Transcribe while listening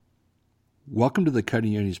Welcome to the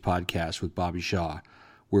Cutting Onions podcast with Bobby Shaw,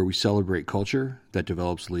 where we celebrate culture that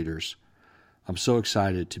develops leaders. I'm so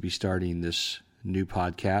excited to be starting this new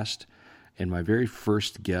podcast, and my very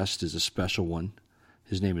first guest is a special one.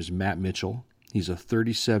 His name is Matt Mitchell. He's a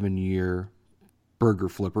 37-year burger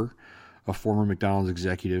flipper, a former McDonald's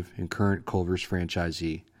executive, and current Culver's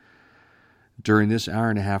franchisee. During this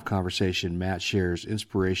hour-and-a-half conversation, Matt shares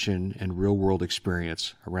inspiration and real-world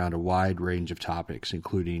experience around a wide range of topics,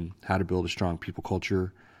 including how to build a strong people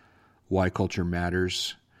culture, why culture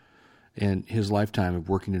matters, and his lifetime of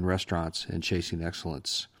working in restaurants and chasing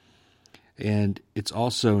excellence. And it's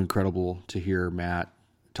also incredible to hear Matt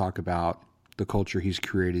talk about the culture he's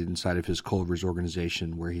created inside of his Culver's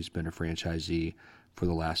organization, where he's been a franchisee for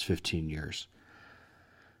the last 15 years.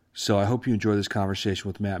 So I hope you enjoy this conversation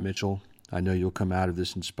with Matt Mitchell. I know you'll come out of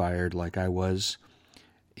this inspired like I was,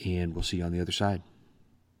 and we'll see you on the other side.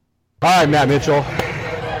 Hi, Matt Mitchell.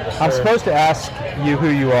 I'm supposed to ask you who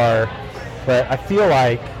you are, but I feel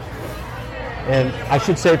like, and I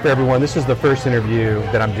should say for everyone, this is the first interview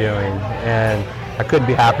that I'm doing, and I couldn't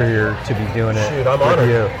be happier to be doing it I'm with honored.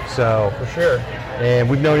 you. So, For sure. and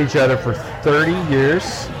we've known each other for 30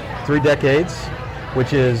 years, 3 decades,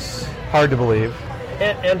 which is hard to believe.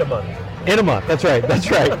 And a month. In a month. That's right.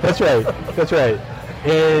 That's right.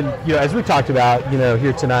 And, as we talked about,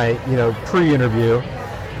 here tonight, pre-interview,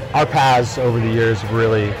 our paths over the years have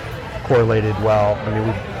really correlated well. I mean,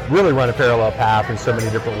 we've really run a parallel path in so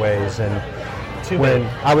many different ways. And when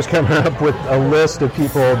I was coming up with a list of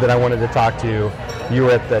people that I wanted to talk to, you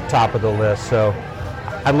were at the top of the list. So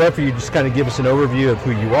I'd love for you to just kind of give us an overview of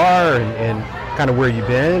who you are and kind of where you've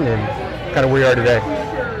been and kind of where you are today.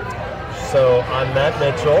 So I'm Matt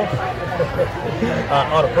Mitchell.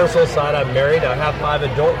 On a personal side, I'm married. I have 5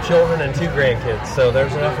 adult children and 2 grandkids. So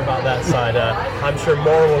there's enough about that side. I'm sure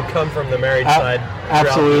more will come from the married side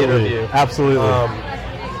throughout the interview. Absolutely.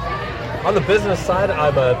 On the business side,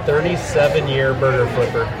 I'm a 37-year burger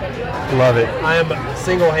flipper. Love it. I am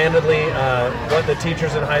single-handedly what the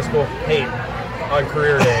teachers in high school hate on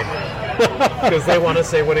career day. Because they want to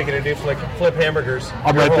say, what are you going to do, flip hamburgers?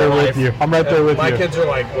 I'm right there with you. My kids are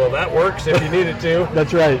like, well, that works if you need it to.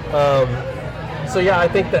 That's right. So yeah, I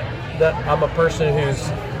think that I'm a person who's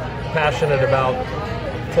passionate about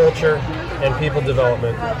culture and people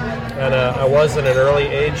development. And I was at an early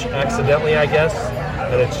age, accidentally, I guess,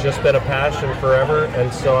 and it's just been a passion forever.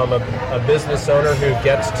 And so I'm a business owner who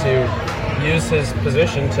gets to use his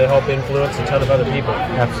position to help influence a ton of other people.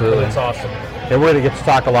 Absolutely. And it's awesome. And we're going to get to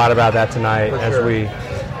talk a lot about that tonight as sure. we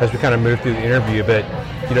kind of move through the interview. But,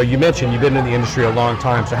 you mentioned you've been in the industry a long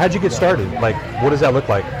time. So how'd you get started? Like, what does that look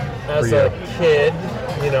like As for you? a kid,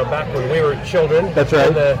 back when we were children. That's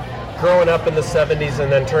right. Growing up in the 70s and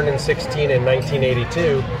then turning 16 in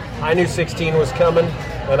 1982, I knew 16 was coming,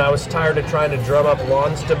 and I was tired of trying to drum up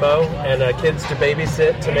lawns to mow and kids to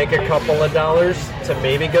babysit to make a couple of dollars to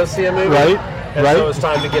maybe go see a movie. Right. And so it was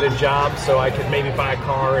time to get a job so I could maybe buy a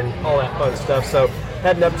car and all that fun stuff. So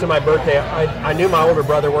heading up to my birthday, I knew my older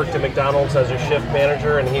brother worked at McDonald's as a shift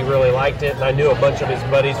manager, and he really liked it. And I knew a bunch of his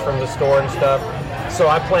buddies from the store and stuff. So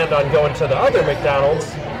I planned on going to the other McDonald's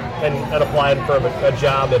and applying for a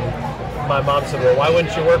job. And my mom said, well, why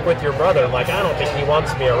wouldn't you work with your brother? I'm like, I don't think he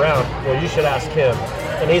wants me around. Well, you should ask him.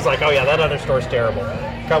 And he's like, oh, yeah, that other store's terrible.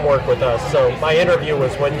 Come work with us. So my interview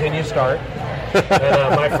was, when can you start?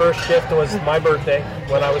 And my first shift was my birthday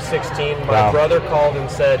when I was 16. My brother called and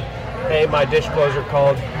said, hey, my dishcloser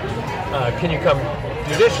called. Can you come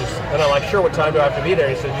do dishes? And I'm like, sure, what time do I have to be there?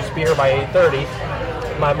 He said, just be here by 8:30.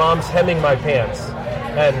 My mom's hemming my pants.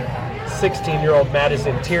 And 16-year-old Matt is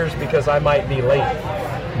in tears because I might be late.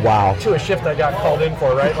 Wow. To a shift I got called in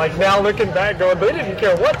for, right? Like now looking back going, they didn't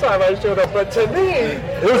care what time I showed up, but to me,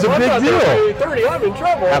 it was a big deal. 8:30, I'm in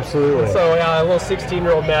trouble. Absolutely. So yeah, a little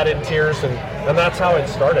 16-year-old Matt in tears, and that's how it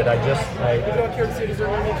started. No,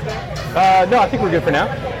 I think we're good for now.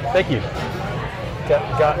 Thank you.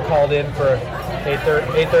 Got called in for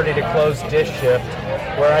 8:30 to close dish shift,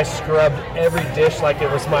 where I scrubbed every dish like it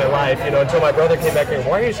was my life, until my brother came back and,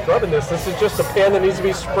 why are you scrubbing this? This is just a pan that needs to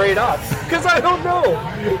be sprayed off. Because I don't know,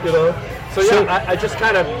 So yeah, I just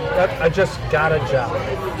got a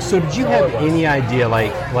job. So did you have any idea,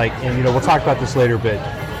 and we'll talk about this later, but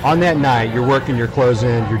on that night, you're working, you're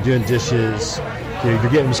closing, you're doing dishes, you're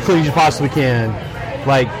getting as clean as you possibly can.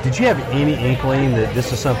 Did you have any inkling that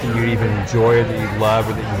this is something you'd even enjoy or that you'd love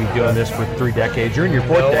or that you'd be doing this for 3 decades? You're in your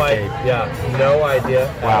 4th decade. No idea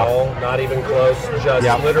at all. Not even close.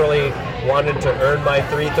 Just literally wanted to earn my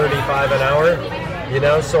 $3.35 an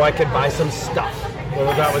hour, so I could buy some stuff.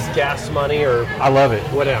 Whether that was gas money or I love it.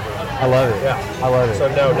 Whatever. I love it. Yeah. I love it. So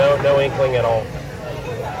no inkling at all.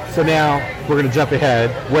 So now we're going to jump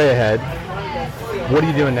ahead, way ahead. What are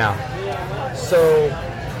you doing now? So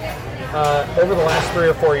over the last 3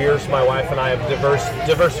 or 4 years, my wife and I have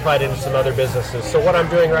diversified into some other businesses. So what I'm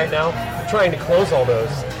doing right now, I'm trying to close all those.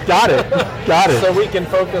 Got it. So we can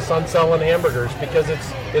focus on selling hamburgers, because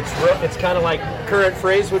it's kind of like, current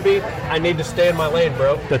phrase would be, I need to stay in my lane,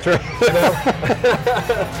 bro. That's right. You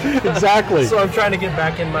know? Exactly. So I'm trying to get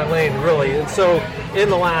back in my lane, really. And so in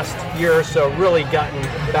the last year or so, really gotten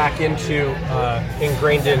back into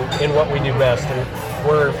ingrained in what we do best. And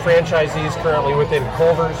we're franchisees currently within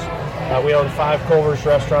Culver's. We own 5 Culver's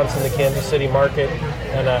restaurants in the Kansas City market,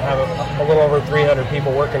 and have a little over 300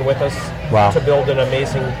 people working with us to build an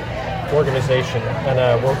amazing organization.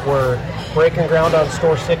 And we're breaking ground on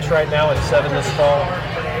store 6 right now and 7 this fall,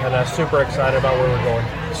 and super excited about where we're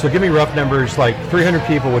going. So give me rough numbers, like 300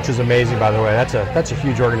 people, which is amazing, by the way. That's a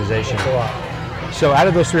huge organization. That's a lot. So out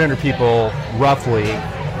of those 300 people, roughly,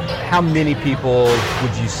 how many people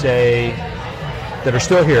would you say that are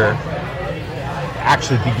still here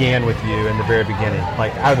actually began with you in the very beginning?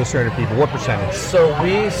 Like, out of those 300 people, what percentage? So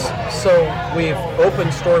we've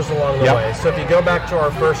opened stores along the way. So if you go back to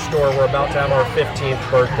our first store, we're about to have our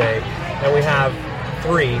 15th birthday, and we have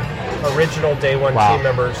 3 original day one team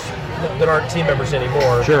members that aren't team members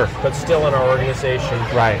anymore, but still in our organization.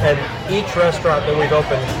 Right. And each restaurant that we've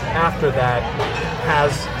opened after that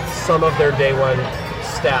has some of their day one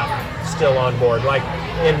staff still on board. Like,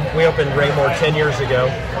 we opened Raymore 10 years ago.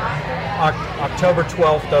 October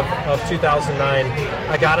 12th of 2009,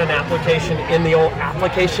 I got an application in the old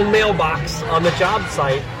application mailbox on the job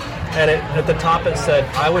site, and at the top it said,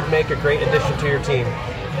 I would make a great addition to your team.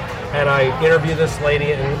 And I interviewed this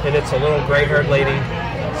lady, and it's a little gray-haired lady,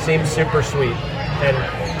 seems super sweet. And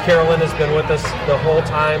Carolyn has been with us the whole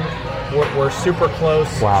time. We're super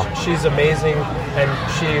close. Wow. She's amazing, and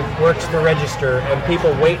she works the register, and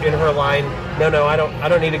people wait in her line. No, I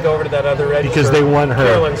don't need to go over to that other register. Because they want her.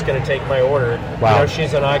 Carolyn's going to take my order. Wow. You know,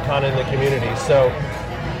 she's an icon in the community. So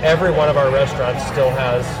every one of our restaurants still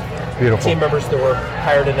has team members that were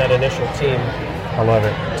hired in that initial team. I love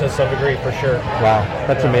it. To some degree, for sure. Wow,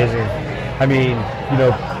 that's amazing. I mean,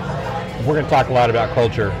 we're going to talk a lot about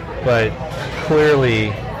culture, but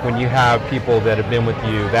clearly, when you have people that have been with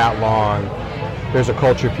you that long, there's a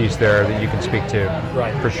culture piece there that you can speak to.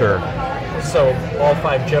 Right. For sure. So all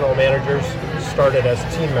 5 general managers started as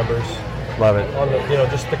team members. Love it. On the,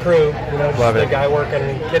 just the crew, just Love the it. guy working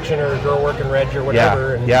in the kitchen or the girl working reg or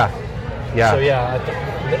whatever. Yeah. So I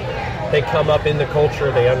think they come up in the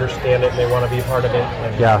culture, they understand it, and they want to be a part of it.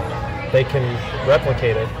 And they can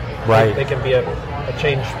replicate it. Right. They can be a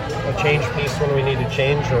change piece when we need to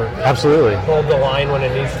change, or absolutely hold the line when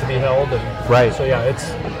it needs to be held. And right. So it's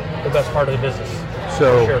the best part of the business.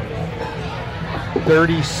 So for sure.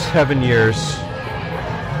 37 years.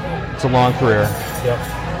 It's a long career. Yep.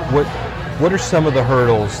 What are some of the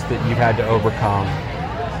hurdles that you've had to overcome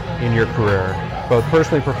in your career, both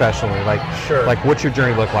personally and professionally? Like what's your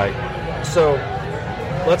journey look like? So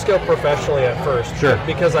let's go professionally at first. Sure.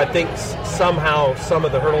 Because I think somehow some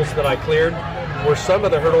of the hurdles that I cleared were some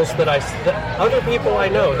of the hurdles that other people I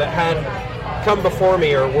know that had come before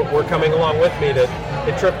me or were coming along with me, that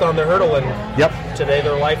they tripped on the hurdle, and today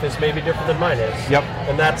their life is maybe different than mine is.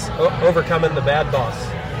 And that's overcoming the bad boss.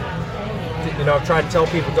 I've tried to tell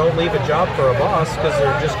people, don't leave a job for a boss, because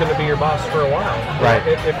they're just going to be your boss for a while. Right.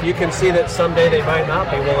 If you can see that someday they might not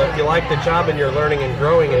be, well, if you like the job and you're learning and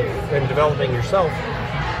growing and developing yourself,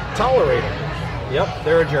 tolerate it. Yep,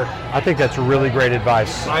 they're a jerk. I think that's really great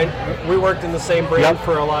advice. We worked in the same brand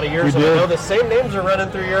for a lot of years, and I know the same names are running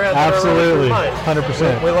through your head. Absolutely, that are running through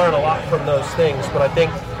mine. 100%. We learn a lot from those things, but I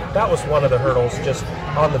think that was one of the hurdles just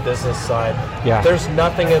on the business side. Yeah. There's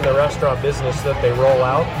nothing in the restaurant business that they roll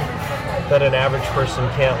out that an average person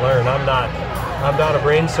can't learn. I'm not a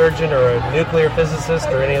brain surgeon or a nuclear physicist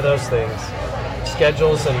or any of those things.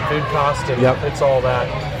 Schedules and food cost and it's all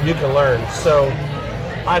that you can learn. So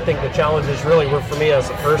I think the challenges really were for me as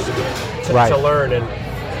a person to learn, and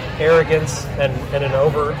arrogance and an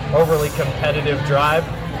overly competitive drive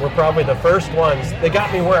were probably the first ones. They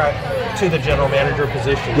got me to the general manager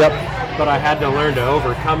position. But I had to learn to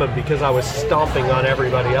overcome them because I was stomping on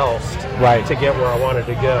everybody else to get where I wanted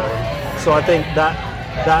to go. So I think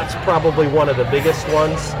that's probably one of the biggest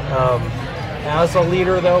ones. As a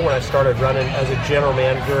leader, though, when I started running as a general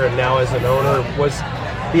manager and now as an owner, was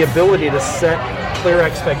the ability to set clear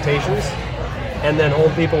expectations and then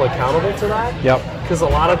hold people accountable to that. Because a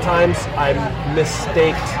lot of times I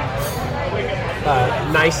mistaked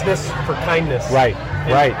niceness for kindness.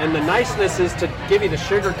 And the niceness is to give you the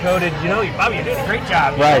sugar-coated, Bobby, you're doing a great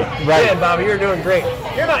job. Right. Yeah, Bobby, you're doing great.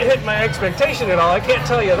 You're not hitting my expectation at all. I can't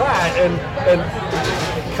tell you that. And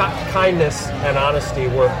kindness and honesty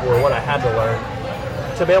were what I had to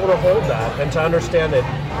learn to be able to hold that and to understand that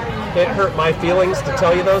it hurt my feelings to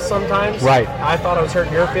tell you those sometimes. Right. I thought I was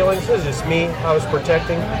hurting your feelings. It was just me I was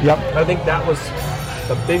protecting. Yep. I think that was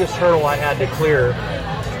the biggest hurdle I had to clear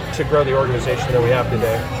to grow the organization that we have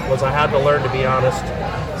today, was I had to learn to be honest,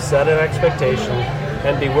 set an expectation,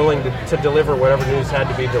 and be willing to deliver whatever news had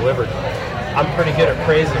to be delivered. I'm pretty good at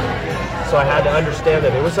praising, so I had to understand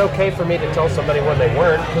that it was okay for me to tell somebody when they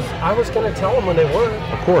weren't, because I was going to tell them when they weren't.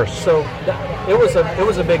 Of course. So it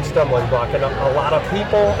was a big stumbling block, and a lot of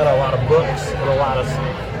people and a lot of books and a lot of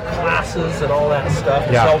classes and all that stuff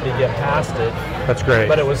has helped me get past it. That's great.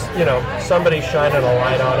 But it was, somebody shining a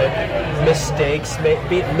light on it, mistakes,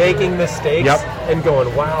 making mistakes, and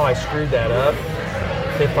going, wow, I screwed that up.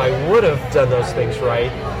 If I would have done those things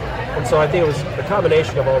right. And so I think it was a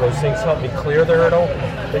combination of all those things helped me clear the hurdle.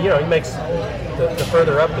 But, it makes the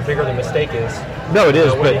further up, the bigger the mistake is. No, it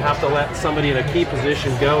is. When you have to let somebody in a key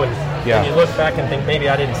position go and you look back and think, maybe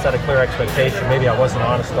I didn't set a clear expectation, maybe I wasn't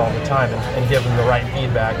honest all the time and give them the right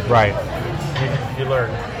feedback. Right. You learn.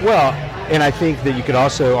 Well, and I think that you could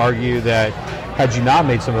also argue that had you not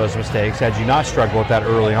made some of those mistakes, had you not struggled with that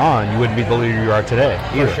early on, you wouldn't be the leader you are today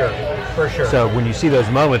either. For sure. So when you see those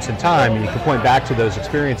moments in time, you can point back to those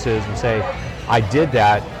experiences and say, I did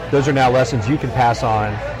that. Those are now lessons you can pass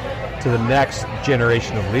on to the next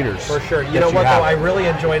generation of leaders. For sure. You know what, though? I really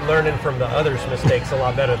enjoyed learning from the others' mistakes a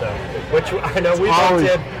lot better, though. Which I know we both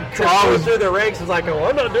did. Go through the ranks, it's like, well,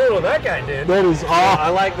 I'm not doing what that guy did. That is awesome. I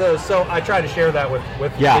like those. So I try to share that with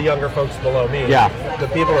the younger folks below me. Yeah. The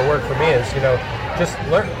people that work for me is, just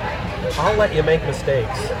learn. I'll let you make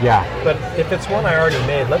mistakes. Yeah. But if it's one I already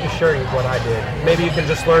made, let me share you what I did. Maybe you can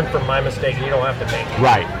just learn from my mistake and you don't have to make it.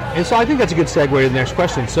 Right. And so I think that's a good segue to the next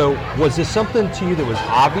question. So was this something to you that was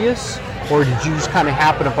obvious, or did you just kind of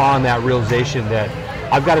happen upon that realization that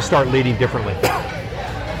I've got to start leading differently?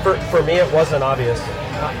 For me, it wasn't obvious.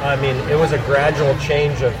 I mean, it was a gradual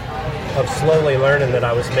change of slowly learning that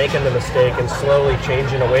I was making the mistake and slowly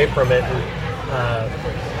changing away from it. And,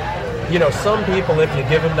 some people, if you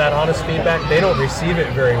give them that honest feedback, they don't receive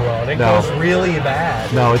it very well. And it goes really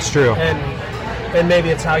bad. No, it's true. And maybe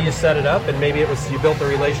it's how you set it up, and maybe it was you built the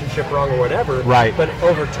relationship wrong or whatever. Right. But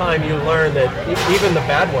over time, you learn that even the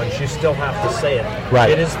bad ones, you still have to say it. Right.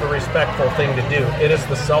 It is the respectful thing to do. It is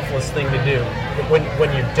the selfless thing to do.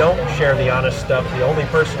 When you don't share the honest stuff, the only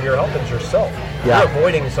person you're helping is yourself. Yeah. You're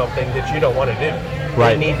avoiding something that you don't want to do.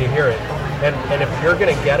 Right. They need to hear it. And if you're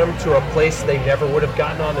going to get them to a place they never would have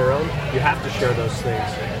gotten on their own, you have to share those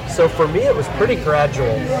things. So for me, it was pretty gradual.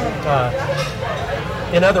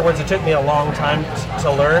 In other words, it took me a long time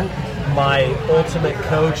to learn. My ultimate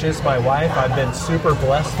coach is my wife. I've been super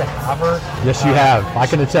blessed to have her. Yes, you have. I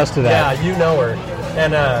can attest to that. Yeah, you know her.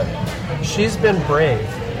 And she's been brave.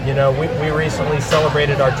 We recently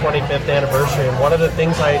celebrated our 25th anniversary, and one of the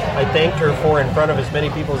things I thanked her for in front of as many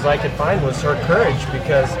people as I could find was her courage,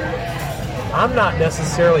 because I'm not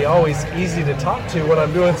necessarily always easy to talk to when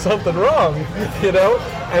I'm doing something wrong,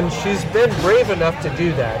 and she's been brave enough to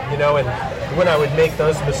do that, and when I would make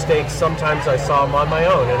those mistakes, sometimes I saw them on my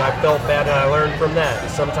own, and I felt bad, and I learned from that.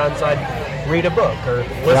 And sometimes I'd read a book or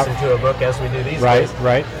listen to a book, as we do these days.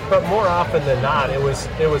 Right. But more often than not, it was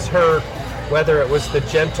her, whether it was the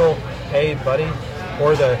gentle, hey, buddy,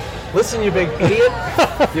 or the, listen, you big idiot,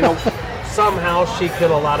 somehow she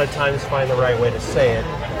could a lot of times find the right way to say it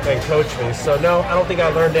and coach me. So no, I don't think I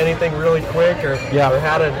learned anything really quick or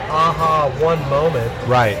had an aha one moment.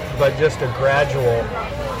 Right. But just a gradual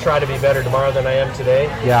try to be better tomorrow than I am today.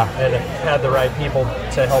 Yeah. And had the right people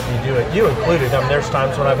to help me do it. You included. There's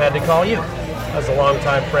times when I've had to call you as a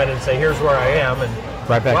longtime friend and say, here's where I am, and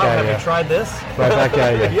right back at have you tried this? Right back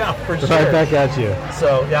at you. Yeah, for sure. Right back at you.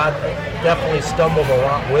 So I definitely stumbled a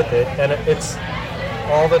lot with it, and it's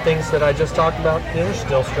all the things that I just talked about. There's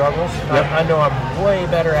still struggles. Yep. I know I'm way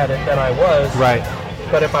better at it than I was. Right.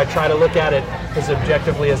 But if I try to look at it as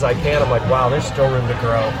objectively as I can, I'm like, wow, there's still room to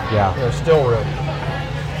grow. Yeah. There's still room,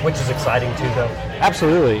 which is exciting too, though.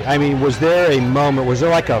 Absolutely. I mean, was there a moment, was there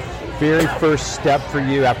like a very first step for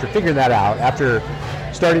you after figuring that out, after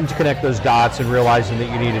starting to connect those dots and realizing that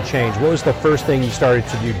you need to change? What was the first thing you started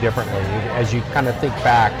to do differently as you kind of think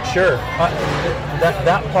back? Sure.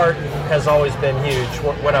 That part has always been huge.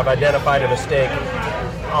 When I've identified a mistake,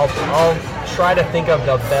 I'll try to think of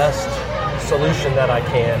the best solution that I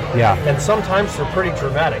can. Yeah. And sometimes they're pretty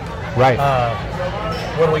dramatic. Right.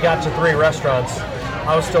 When we got to 3 restaurants,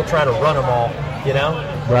 I was still trying to run them all,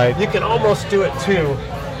 Right. You can almost do it 2,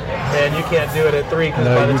 and you can't do it at 3 because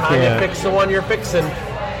by the time you fix the one you're fixing,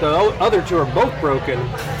 the other 2 are both broken.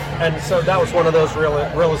 And so that was one of those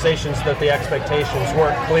realizations that the expectations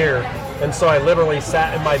weren't clear. And so I literally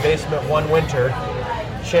sat in my basement one winter,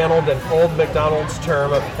 channeled an old McDonald's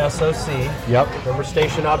term of SOC. Yep. Remember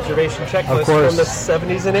Station Observation Checklist from the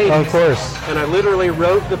 70s and 80s. Of course. And I literally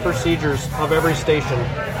wrote the procedures of every station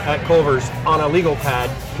at Culver's on a legal pad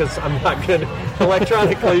because I'm not good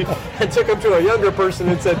electronically, and took them to a younger person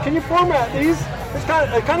and said, "Can you format these?"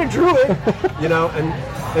 I kind of drew it,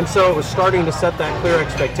 and so it was starting to set that clear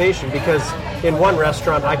expectation, because in one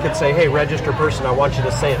restaurant I could say, "Hey, register person, I want you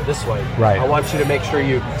to say it this way. Right. I want you to make sure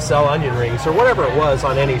you sell onion rings," or whatever it was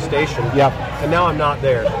on any station. Yep. And now I'm not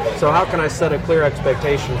there. So how can I set a clear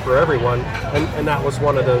expectation for everyone? And that was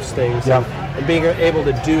one of those things. Yep. And being able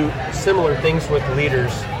to do similar things with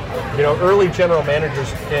leaders. Early general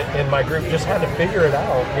managers in my group just had to figure it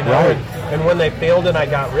out, Right. and when they failed and I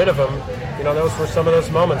got rid of them, those were some of those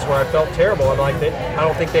moments where I felt terrible. I'm like, I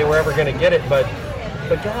don't think they were ever going to get it, but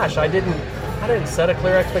gosh, I didn't set a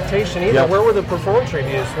clear expectation either. Yep. Where were the performance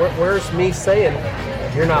reviews? Where's me saying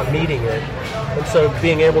you're not meeting it? And so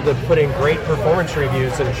being able to put in great performance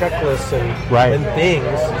reviews and checklists and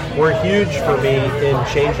things were huge for me in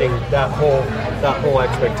changing that whole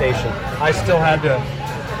expectation. I still had to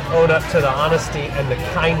own up to the honesty and the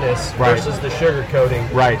kindness versus the sugarcoating,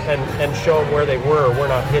 and show them where they were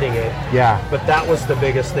not hitting it. Yeah. But that was the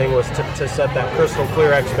biggest thing, was to set that crystal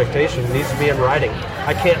clear expectation. It needs to be in writing.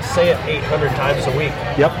 I can't say it 800 times a week.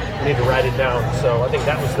 Yep. I need to write it down. So I think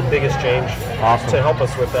that was the biggest change to help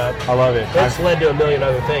us with that. I love it. That's led to a million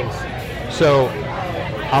other things. So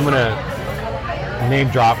I'm going to name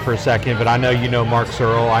drop for a second, but I know you know Mark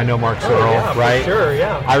Searle. I know Mark Searle, yeah, right? For sure,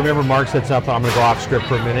 yeah. I remember Mark said something. I'm going to go off script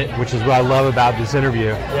for a minute, which is what I love about this interview.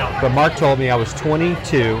 Yeah. But Mark told me I was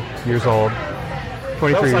 22 years old.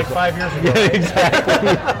 23 That was like years 5 years ago. Yeah, right?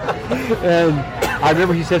 exactly. And I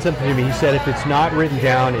remember he said something to me. He said, if it's not written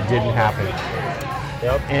down, it didn't happen.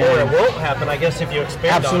 Yep. And or it won't happen, I guess, if you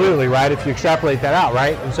expand absolutely, on it. right? If you extrapolate that out,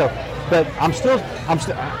 right? And so, but I'm still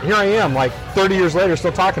here I am, like 30 years later,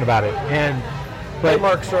 still talking about it. But hey,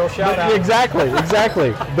 Mark Searle, shout out. Exactly.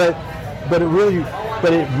 But it really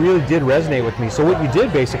did resonate with me. So what you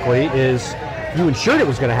did basically is you ensured it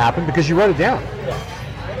was going to happen because you wrote it down.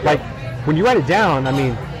 Yeah. Like when you write it down, I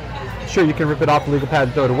mean, sure you can rip it off the legal pad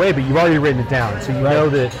and throw it away, but you've already written it down, so you know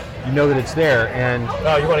that it's there. And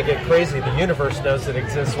oh, you want to get crazy? The universe knows it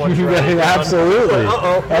exists once you write it down. Absolutely.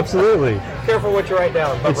 Uh-oh. Absolutely. Careful what you write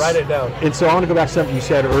down, but write it down. And so I want to go back to something you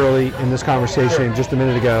said early in this conversation just a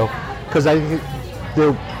minute ago, because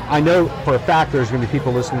I know for a fact there's going to be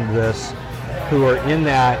people listening to this who are in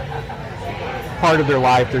that part of their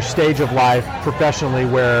life, their stage of life professionally,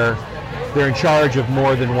 where they're in charge of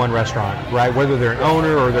more than one restaurant, right? Whether they're an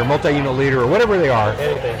owner or they're a multi-unit leader or whatever they are.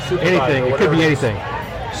 Anything. It could be anything.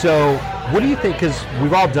 So what do you think, because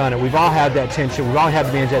we've all done it, we've all had that tension, we've all had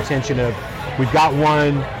to manage that tension of we've got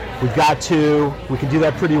 1, we've got 2, we can do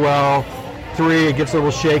that pretty well, 3, it gets a little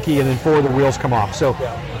shaky, and then 4, the wheels come off. So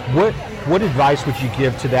what advice would you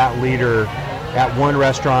give to that leader at one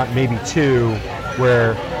restaurant, maybe 2,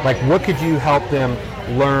 where, like, what could you help them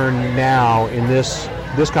learn now in this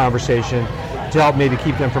conversation to help maybe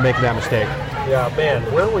keep them from making that mistake? Yeah, man,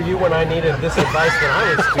 where were you when I needed this advice when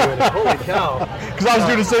I was doing it? Holy cow. Because I was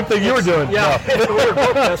doing the same thing you were doing. Yeah, we were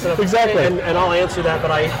both messing up. Exactly. And I'll answer that,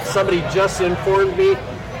 but somebody just informed me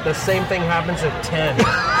the same thing happens at 10. So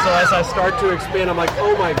as I start to expand, I'm like,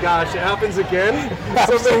 oh my gosh, it happens again?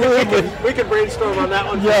 Absolutely. So we can brainstorm on that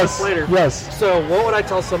one later. Yes. So what would I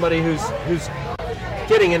tell somebody who's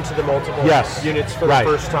getting into the multiple units for the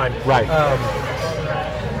first time? Right.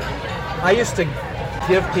 I used to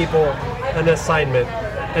give people an assignment,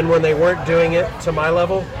 and when they weren't doing it to my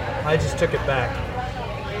level, I just took it back.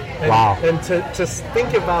 And to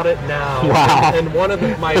think about it now, and one of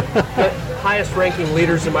my highest ranking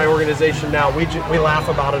leaders in my organization now, we laugh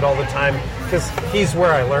about it all the time, because he's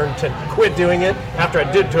where I learned to quit doing it after I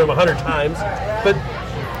did it to him 100 times. But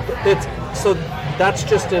so that's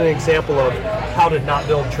just an example of how to not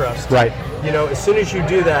build trust. Right. As soon as you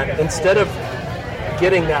do that, instead of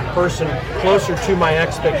getting that person closer to my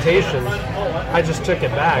expectations, I just took it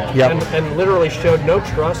back and literally showed no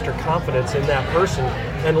trust or confidence in that person.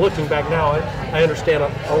 And looking back now, I understand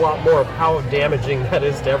a lot more of how damaging that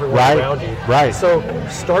is to everyone around you. Right. So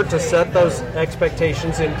start to set those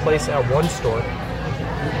expectations in place at one store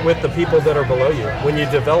with the people that are below you. When you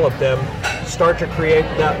develop them, start to create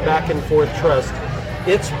that back and forth trust.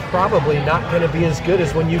 It's probably not going to be as good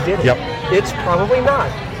as when you did it. Yep. It's probably not.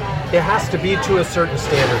 it has to be to a certain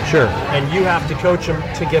standard. Sure. And you have to coach them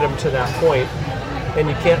to get them to that point. And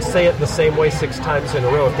you can't say it the same way 6 times in a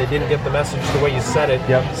row. If they didn't get the message the way you said it,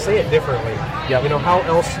 say it differently. Yep. You know, how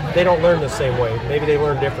else, they don't learn the same way. Maybe they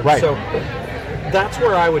learn different. Right. So that's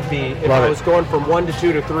where I would be if I was going from 1 to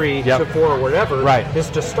 2 to 3 to 4 or whatever, is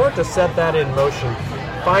to start to set that in motion.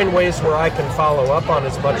 Find ways where I can follow up on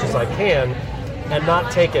as much as I can and not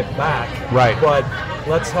take it back. Right. But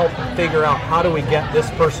let's help figure out how do we get this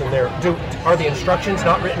person there. Are the instructions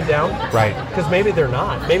not written down? Right. Because maybe they're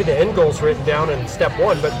not. Maybe the end goal's written down in step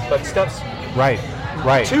 1, but steps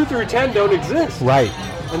 2 through 10 don't exist. Right.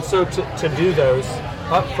 And so to do those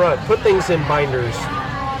up front, put things in binders.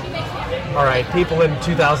 All right, people in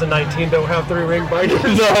 2019 don't have 3-ring binders.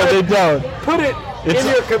 No, they don't. Put it in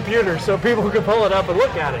your computer so people can pull it up and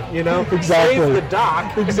look at it, you know? Exactly. Save the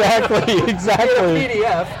doc. Exactly. In a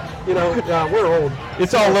PDF. You know, we're old.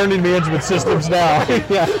 It's all learning management systems now.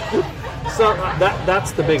 Yeah. So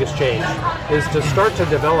that's the biggest change, is to start to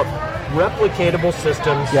develop replicatable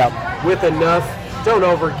systems with enough. Don't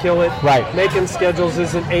overkill it. Right. Making schedules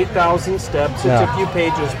isn't 8,000 steps. It's a few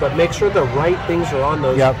pages, but make sure the right things are on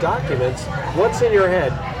those documents. What's in your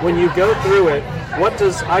head? When you go through it,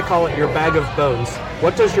 I call it your bag of bones.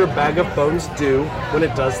 What does your bag of bones do when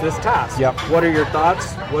it does this task? Yep. What are your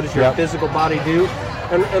thoughts? What does your physical body do?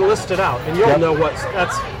 And list it out. And you'll know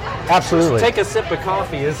that's... Absolutely. Take a sip of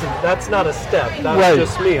coffee. That's not a step. That's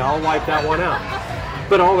just me. I'll wipe that one out.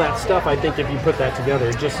 But all that stuff, I think if you put that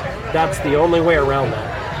together, that's the only way around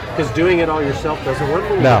that. Because doing it all yourself doesn't work.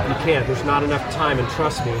 You can't. There's not enough time, and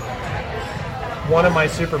trust me, one of my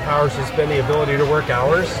superpowers has been the ability to work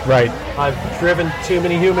hours. Right. I've driven too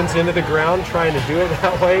many humans into the ground trying to do it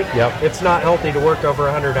that way. Yep. It's not healthy to work over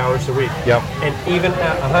 100 hours a week. Yep. And even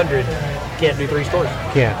at 100, you can't do 3 stores.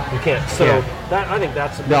 Can't. You can't. So I think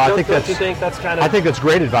that's... No, I think that's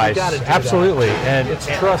great advice. Absolutely. And it's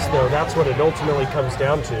trust, though. That's what it ultimately comes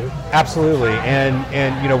down to. Absolutely. And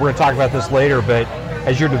you know, we're going to talk about this later, but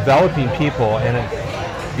as you're developing people,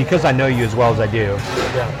 because I know you as well as I do,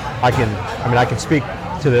 I can speak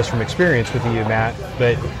to this from experience with you, Matt,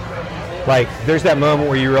 but like there's that moment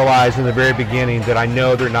where you realize in the very beginning that I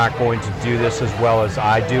know they're not going to do this as well as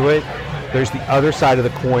I do it. There's the other side of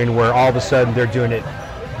the coin where all of a sudden they're doing it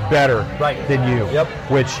better than you. Yep.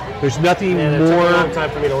 Which there's nothing more. It took a long time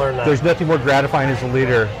for me to learn that. There's nothing more gratifying as a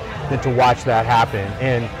leader than to watch that happen.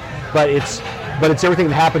 But it's everything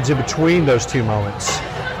that happens in between those two moments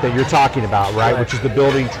that you're talking about, right? Which is the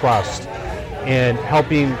building trust and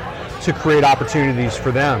helping to create opportunities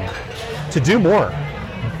for them to do more.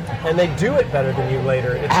 And they do it better than you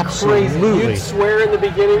later. It's Absolutely. crazy. You'd swear in the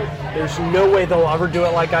beginning, there's no way they'll ever do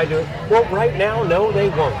it like I do it. Well, right now, no, they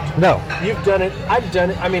won't. No. You've done it. I've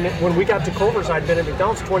done it. I mean, when we got to Culver's, I'd been at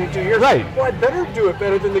McDonald's 22 years. Right. Well, I'd better do it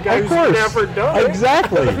better than the guy who's never done it.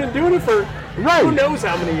 Exactly. I've been doing it for who knows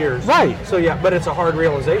how many years. Right. So, but it's a hard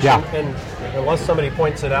realization. Yeah. And unless somebody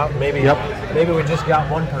points it out, maybe we just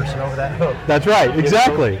got one person over that hook. That's right.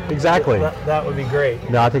 Exactly. Exactly. That would be great.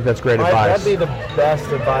 No, I think that's great advice. That'd be the best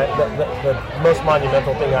advice, the most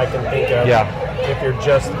monumental thing I can think of. Yeah. If you're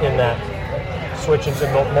just in that switching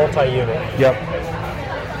to multi-unit. Yep.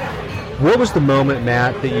 What was the moment,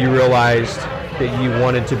 Matt, that you realized that you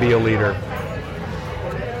wanted to be a leader?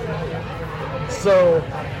 So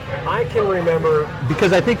I can remember...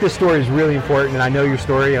 Because I think this story is really important, and I know your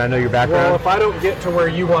story, and I know your background. Well, if I don't get to where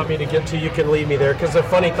you want me to get to, you can lead me there. Because a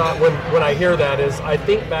funny thought when I hear that is, I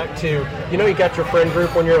think back to, you got your friend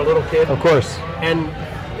group when you're a little kid? Of course. And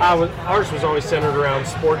ours was always centered around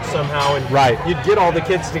sports somehow. And you'd get all the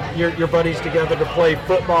kids, your buddies together to play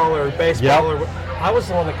football or baseball. I was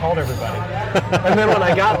the one that called everybody. And then when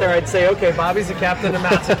I got there, I'd say, okay, Bobby's the captain and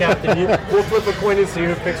Matt's the captain. We'll flip a coin and see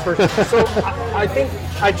who picks first. So I think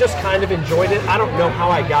I just kind of enjoyed it. I don't know how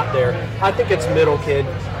I got there. I think it's middle kid.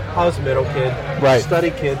 I was middle kid. Right.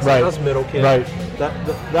 Study kids. Right. I was middle kid. Right.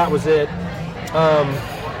 That was it.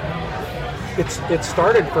 It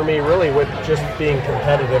started for me really with just being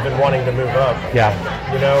competitive and wanting to move up. Yeah.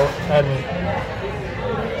 And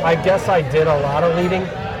I guess I did a lot of leading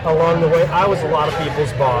along the way. I was a lot of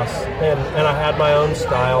people's boss, and I had my own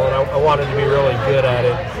style, and I wanted to be really good at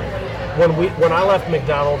it. When I left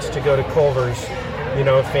McDonald's to go to Culver's,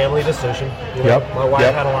 a family decision. My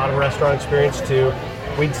wife had a lot of restaurant experience too.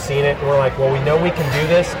 We'd seen it, and we're like, well, we know we can do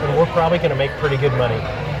this, and we're probably going to make pretty good money.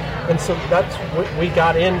 And so we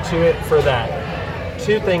got into it for that.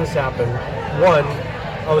 2 things happened. One,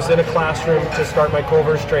 I was in a classroom to start my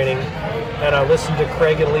Culver's training, and I listened to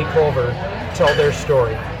Craig and Lee Culver tell their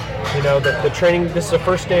story. The training, this is the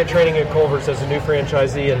first day of training at Culver's as a new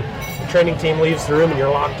franchisee, and the training team leaves the room and you're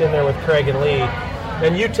locked in there with Craig and Lee,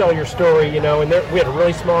 And you tell your story, and we had a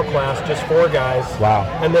really small class, just 4 guys. Wow.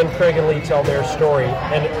 And then Craig and Lee tell their story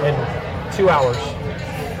in 2 hours.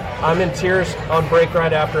 I'm in tears on break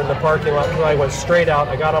right after in the parking lot because I went straight out.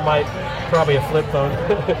 I got on probably a flip phone.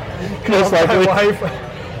 Most likely. My wife,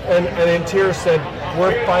 and in tears said,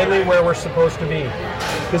 we're finally where we're supposed to be.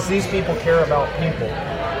 Because these people care about people,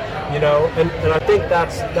 and I think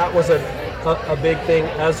that was a big thing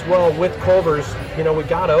as well with Culver's. We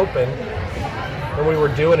got open and we were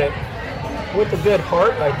doing it with a good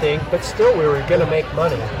heart, I think, but still we were going to make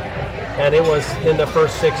money. And it was in the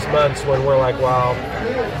first 6 months when we're like, wow,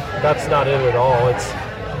 that's not it at all.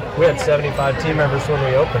 We had 75 team members when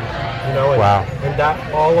we opened, and, wow. And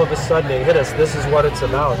that all of a sudden it hit us. This is what it's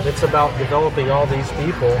about. It's about developing all these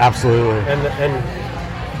people. Absolutely.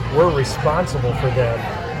 And we're responsible for them.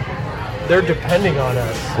 They're depending on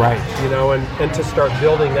us. Right. And to start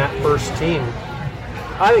building that first team.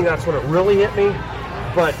 I think that's when it really hit me.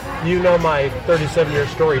 But my 37-year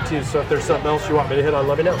story too, so if there's something else you want me to hit on,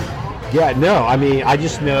 let me know. Yeah, no, I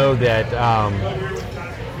just know that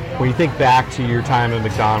when you think back to your time at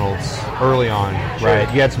McDonald's early on, Sure.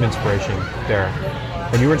 right, you had some inspiration there,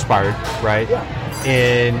 and you were inspired, right? Yeah.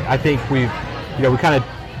 And I think we kind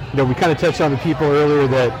of touched on the people earlier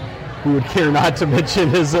that we would care not to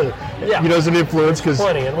mention as as an influence, because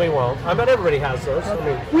plenty, and we won't. I bet everybody has those.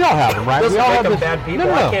 We all have them, right? Doesn't we all make have them bad people.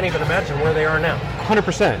 No. I can't even imagine where they are now.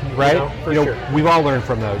 100%, right? For sure. We've all learned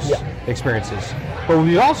from those experiences. But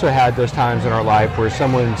we've also had those times in our life where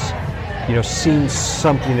someone's, seen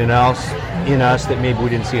something in us that maybe we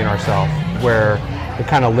didn't see in ourselves, where it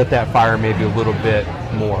kind of lit that fire maybe a little bit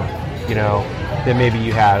more, than maybe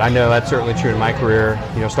you had. I know that's certainly true in my career,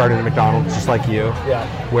 starting at McDonald's just like you,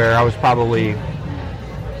 where I was probably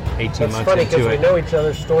 18 months into it. It's funny because we know each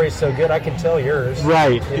other's stories so good, I can tell yours.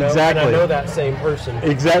 Right, exactly. And I know that same person.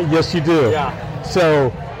 Exactly. Yes, you do. Yeah.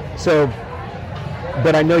 So,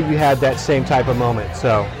 but I know you had that same type of moment.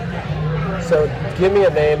 So give me a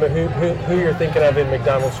name of who you're thinking of in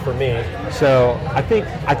McDonald's for me. So I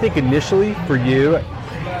think initially for you,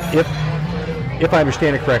 if I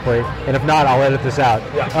understand it correctly, and if not, I'll edit this out.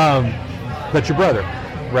 Yeah. But your brother,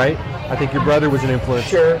 right? I think your brother was an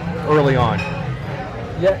influence early on.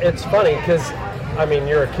 Yeah, it's funny because,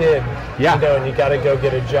 you're a kid, and you got to go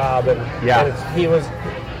get a job, and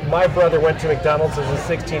my brother went to McDonald's as a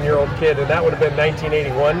 16-year-old kid, and that would have been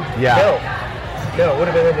 1981. No, it would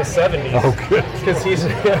have been in the 70s. Oh, good. Because he's,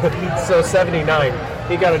 so 79.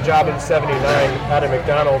 He got a job in 79 out of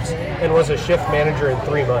McDonald's and was a shift manager in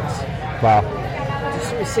 3 months. Wow.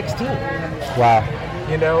 He was 16. Wow.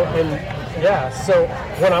 So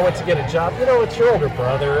when I went to get a job, it's your older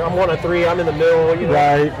brother. I'm one of 3. I'm in the middle.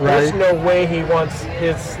 Right. There's no way he wants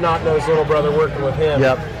his snot-nosed little brother working with him.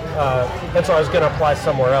 Yep. And so I was going to apply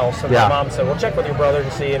somewhere else. And my mom said, well, check with your brother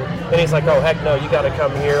and see. And he's like, oh, heck no, you got to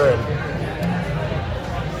come here. And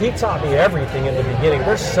he taught me everything in the beginning.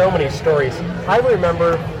 There's so many stories. I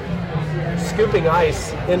remember scooping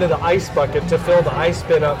ice into the ice bucket to fill the ice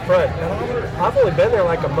bin up front. And I've only been there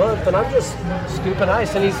like a month, and I'm just scooping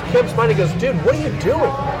ice. And he comes by and he goes, dude, what are you doing?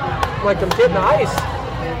 I'm like, I'm getting ice.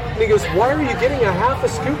 And he goes, why are you getting a half a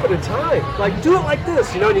scoop at a time? Like, do it like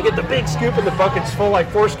this, and you get the big scoop and the bucket's full, like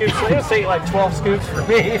 4 scoops. So he'll say like 12 scoops for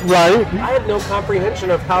me. Right. I had no comprehension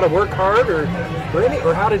of how to work hard or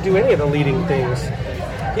how to do any of the leading things.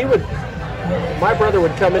 My brother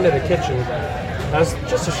would come into the kitchen as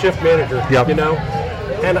just a shift manager,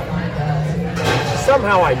 and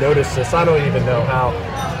somehow I noticed this. I don't even know how.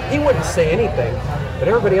 He wouldn't say anything, but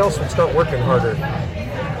everybody else would start working harder.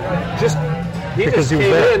 He just came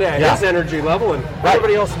in at his energy level, and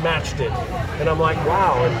everybody else matched it. And I'm like,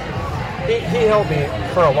 wow. And he helped me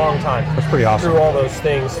for a long time. That's pretty awesome. Through all those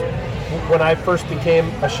things. When I first became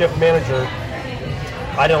a shift manager,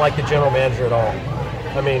 I didn't like the general manager at all.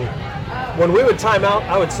 When we would time out,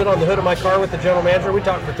 I would sit on the hood of my car with the general manager. We'd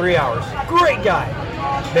talk for 3 hours. Great guy.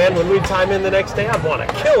 Man, when we'd time in the next day, I'd want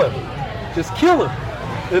to kill him. Just kill him.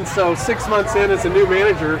 And so 6 months in as a new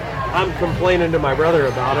manager, I'm complaining to my brother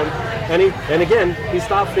about him. And again, he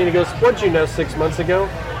stops me and he goes, what'd you know 6 months ago?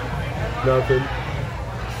 Nothing.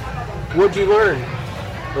 What'd you learn?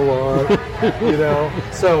 A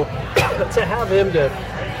lot. So to have him to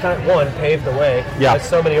pave the way, as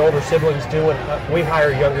so many older siblings do, and we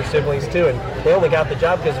hire younger siblings too, and they only got the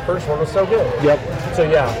job because the first one was so good. Yep. So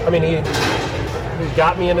he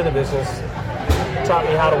got me into the business, taught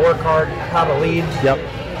me how to work hard, how to lead. Yep.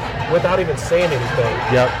 Without even saying anything.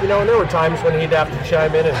 Yep. And there were times when he'd have to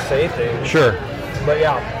chime in and say things. Sure. But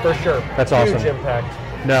yeah, for sure. That's awesome. Huge impact.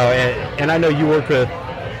 No, and I know you work with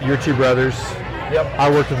your 2 brothers Yep. I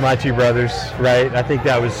worked with my two brothers, right? I think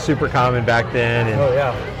that was super common back then.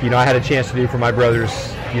 And, I had a chance to do for my brothers,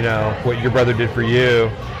 what your brother did for you.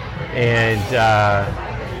 And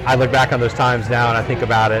I look back on those times now and I think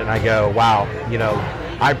about it and I go, wow,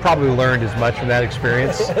 I probably learned as much from that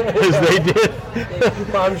experience as they did.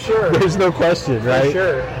 I'm sure. There's no question, right? For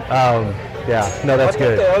sure. That's good. I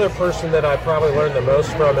think the other person that I probably learned the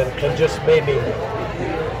most from and just made me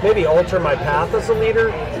maybe alter my path as a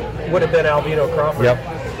leader would have been Alvino Crawford. Yep.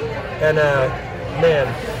 And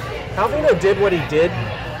Alvino did what he did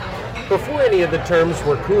before any of the terms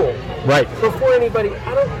were cool. Right. Before anybody,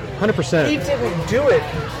 100%. He didn't do it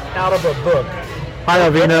out of a book. Hi,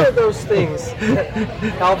 Alvino. Any of those things,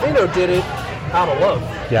 Alvino did it out of love.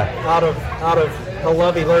 Yeah. Out of the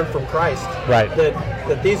love he learned from Christ. Right.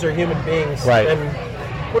 That these are human beings. Right. And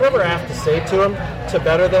whatever I have to say to them to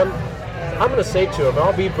better them, I'm going to say to them.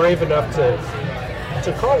 I'll be brave enough to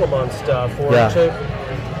call them on stuff or to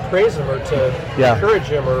praise him or to encourage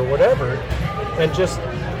him or whatever. And just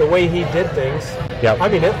the way he did things. Yep. I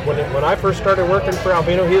mean, when I first started working for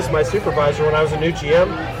Alvino, he was my supervisor when I was a new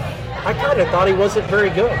GM. I kind of thought he wasn't very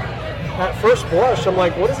good. At first blush, I'm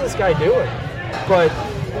like, what is this guy doing? But,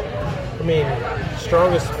 I mean, one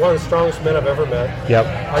of the strongest men I've ever met. Yep.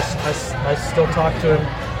 I still talk to him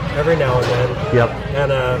every now and then. Yep.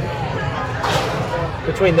 And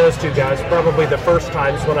between those two guys, probably the first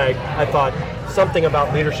times when I thought something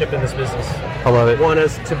about leadership in this business. I love it. One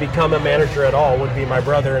is to become a manager at all would be my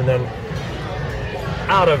brother, and then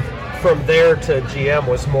from there to GM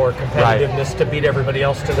was more competitiveness to beat everybody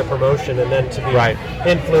else to the promotion, and then to be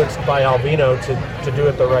influenced by Alvino to do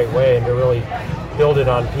it the right way and to really build it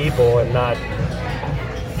on people and not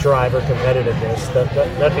drive or competitiveness.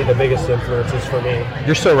 That'd be the biggest influences for me.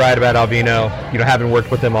 You're so right about Alvino. Having worked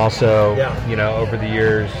with him also, over the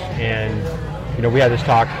years, and we had this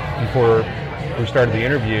talk before we started the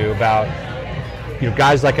interview about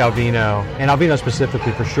guys like Alvino, and Alvino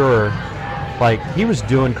specifically for sure. Like, he was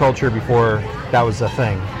doing culture before that was a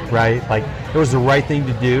thing, right? Like, it was the right thing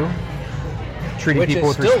to do, treating people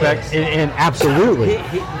with respect. And absolutely.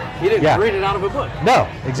 He didn't read it out of a book. No,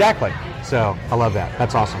 exactly. So, I love that.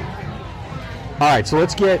 That's awesome. All right, so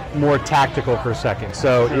let's get more tactical for a second.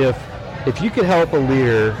 So, if you could help a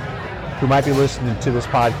leader who might be listening to this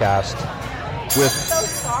podcast with...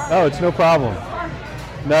 Oh, it's no problem.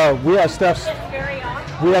 No, we have stuff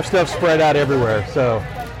spread out everywhere, so...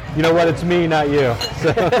 You know what? It's me, not you.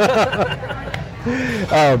 So,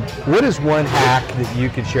 what is one hack that you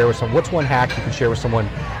could share with someone? What's one hack you could share with someone?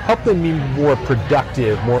 Help them be more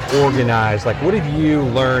productive, more organized. Like, what have you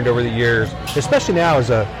learned over the years, especially now as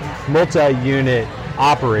a multi-unit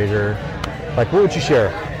operator? Like, what would you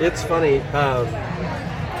share? It's funny.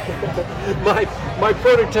 My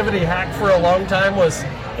productivity hack for a long time was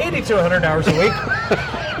 80 to 100 hours a week.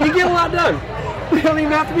 You get a lot done. You don't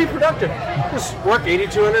even have to be productive. Just work 80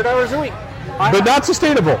 to 100 hours a week. But not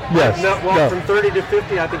sustainable. Yes. From 30 to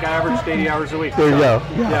 50, I think I averaged 80 hours a week. There you go.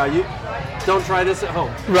 Yeah, you don't try this at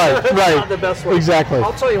home. Right, It's right. not the best way. Exactly.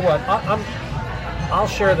 I'll tell you what. I'll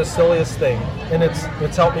share the silliest thing, and it's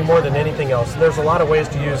helped me more than anything else. There's a lot of ways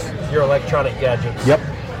to use your electronic gadgets. Yep.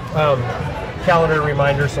 Calendar,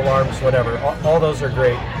 reminders, alarms, whatever. All those are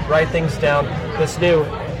great. Write things down. This new,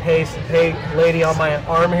 hey, lady on my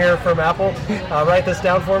arm here from Apple, write this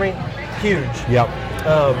down for me. Huge. Yep.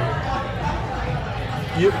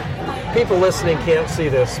 People listening can't see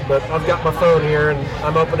this, but I've got my phone here, and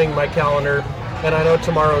I'm opening my calendar, and I know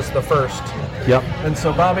tomorrow's the 1st. Yep. And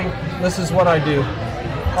so, Bobby, this is what I do.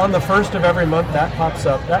 On the 1st of every month, that pops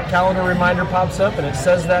up. That calendar reminder pops up, and it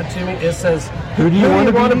says that to me. It says, who do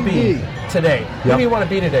you want to be today? Yep. Who do you want to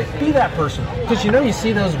be today? Be that person. Because you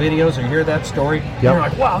see those videos or hear that story, and you're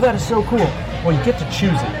like, wow, that is so cool. Well, you get to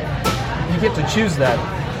choose it. You get to choose that.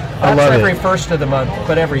 That's every 1st of the month.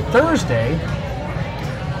 But every Thursday,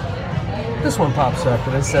 this one pops up,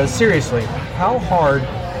 and it says, seriously, how hard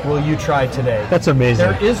will you try today? That's amazing.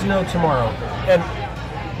 There is no tomorrow. And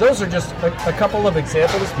those are just a couple of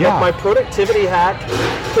examples. Yeah. But my productivity hack,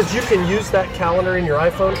 because you can use that calendar in your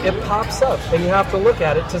iPhone, it pops up, and you have to look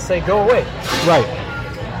at it to say, go away. Right.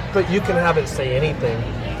 But you can have it say anything.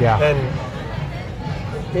 Yeah. And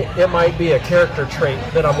it might be a character trait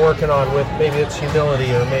that I'm working on with. Maybe it's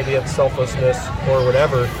humility, or maybe it's selflessness, or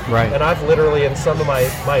whatever. Right. And I've literally, and some of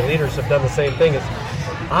my leaders have done the same thing.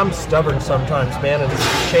 I'm stubborn sometimes, man, and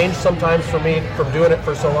change sometimes for me from doing it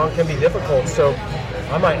for so long can be difficult. So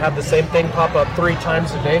I might have the same thing pop up 3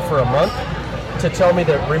 times a day for a month to tell me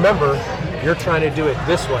that, remember, you're trying to do it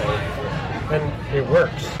this way. And it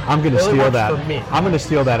works. I'm going to steal that. For me. I'm going to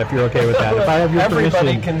steal that if you're okay with that. If I have your Everybody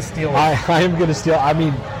permission, can steal it. I am going to steal. I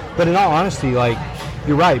mean, But in all honesty, like,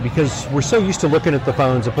 you're right, because we're so used to looking at the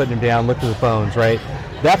phones and putting them down, looking at the phones, right?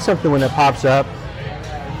 That's something when it pops up,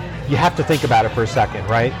 you have to think about it for a second,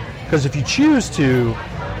 right? Because if you choose to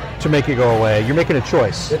make it go away, you're making a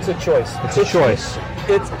choice. It's a choice. It's a choice.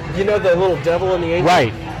 It's, the little devil and the angel?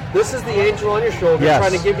 Right. This is the angel on your shoulder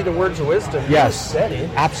trying to give you the words of wisdom. Yes.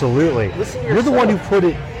 Listen Absolutely. to yourself. You're the one who put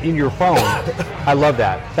it in your phone. I love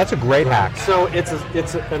that. That's a great hack. So it's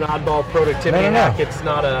an oddball productivity hack. It's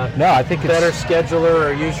not a I think better it's scheduler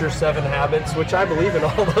or use your 7 habits, which I believe in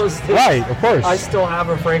all those things. Right, of course. I still have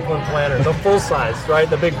a Franklin planner, the full size, right?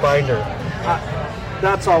 The big binder.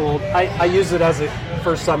 That's all old. I use it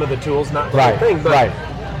for some of the tools, not the whole thing. But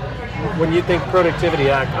when you think productivity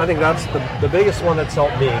hack, I think that's the biggest one that's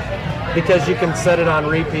helped me, because you can set it on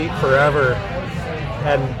repeat forever,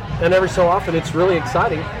 and every so often it's really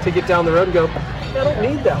exciting to get down the road and go, I don't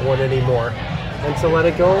need that one anymore, and to let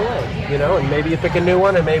it go away, and maybe you pick a new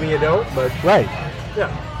one and maybe you don't, but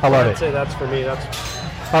yeah, I love it. I'd say that's for me. That's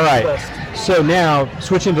all right. best. So now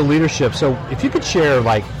switching to leadership. So if you could share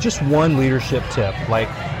like just one leadership tip, like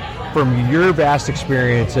from your vast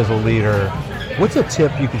experience as a leader, what's a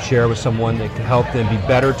tip you could share with someone that could help them be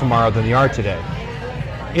better tomorrow than they are today?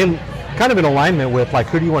 In kind of in alignment with like,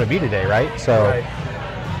 who do you want to be today, right? So,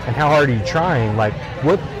 and how hard are you trying? Like,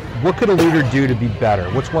 what could a leader do to be better?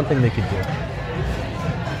 What's one thing they could do?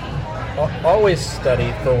 Always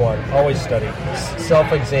study, for one. Always study.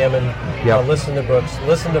 Self-examine. Listen to books.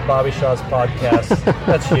 Listen to Bobby Shaw's podcast.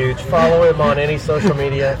 That's huge. Follow him on any social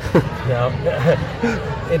media. No,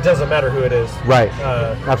 it doesn't matter who it is. Right.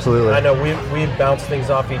 Absolutely. I know we bounce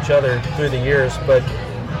things off each other through the years, but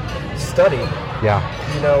study. Yeah.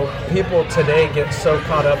 People today get so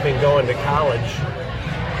caught up in going to college.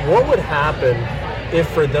 What would happen if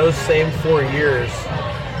for those same 4 years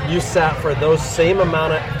you sat for those same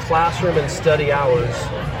amount of classroom and study hours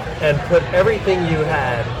and put everything you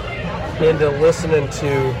had into listening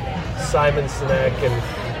to Simon Sinek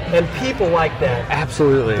and people like that?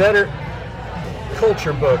 Absolutely. Better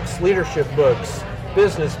culture books, leadership books,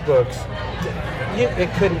 business books.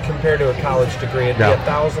 It couldn't compare to a college degree. It'd be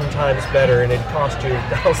 1,000 times better, and it'd cost you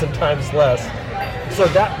 1,000 times less. So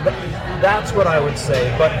that's what I would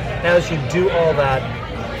say. But as you do all that,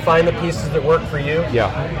 find the pieces that work for you. Yeah.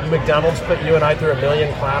 McDonald's put you and I through 1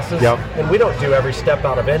 million classes, and we don't do every step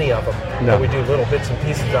out of any of them. No. But we do little bits and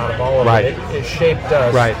pieces out of all of Right. them. It shaped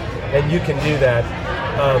us, Right. and you can do that.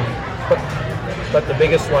 But the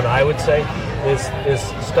biggest one I would say is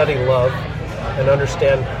study love and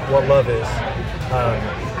understand what love is.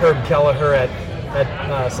 Herb Kelleher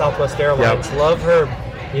at Southwest Airlines. Love Herb.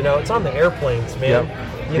 It's on the airplanes, man.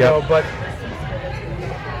 But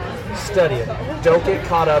study it. Don't get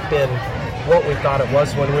caught up in what we thought it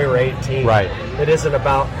was when we were 18. Right. It isn't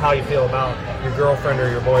about how you feel about your girlfriend or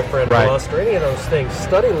your boyfriend or lust or any of those things.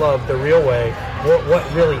 Study love the real way. What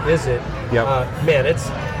really is it? Man, it's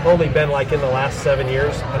only been like in the last 7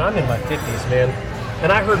 years, and I'm in my 50s, man.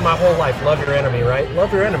 And I heard my whole life, love your enemy, right?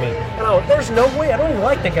 Love your enemy. And there's no way, I don't even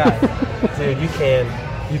like the guy. Dude, you can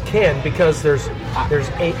because there's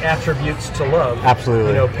 8 attributes to love.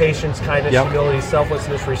 Absolutely. Patience, kindness, humility,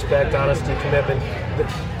 selflessness, respect, honesty, commitment.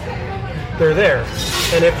 They're there.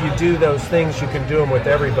 And if you do those things, you can do them with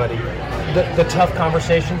everybody. The tough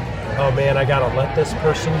conversation, oh man, I gotta let this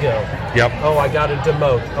person go. Oh, I gotta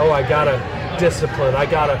demote. Oh, I gotta discipline. I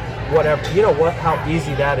gotta whatever. You know what? How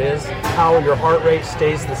easy that is. How your heart rate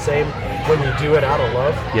stays the same when you do it out of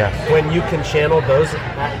love. When you can channel those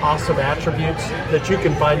awesome attributes that you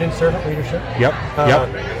can find in servant leadership.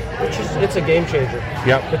 It's a game changer.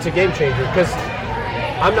 It's a game changer because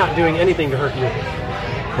I'm not doing anything to hurt you.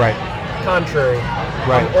 Right. Contrary.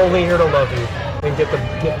 Right. I'm only here to love you and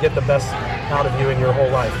get the best out of you in your whole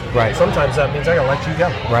life. Right. Sometimes that means I gotta let you go.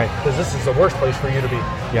 Right. Because this is the worst place for you to be.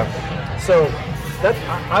 So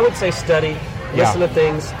I would say study, listen to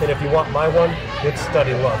things, and if you want my one, it's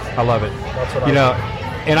study love. I love it. That's what I know.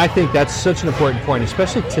 And I think that's such an important point,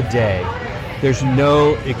 especially today. There's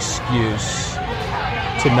no excuse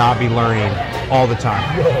to not be learning all the time.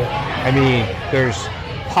 I mean, there's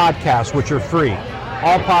podcasts which are free.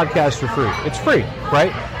 All podcasts are free. It's free,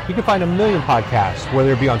 right? You can find 1 million podcasts,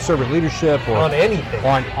 whether it be on servant leadership or on anything.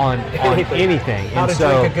 On anything. How to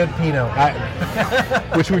drink a good Pinot.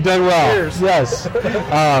 Which we've done well. Cheers. Yes.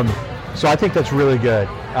 So I think that's really good.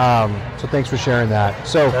 So thanks for sharing that.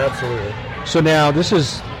 So absolutely. So now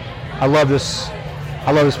I love this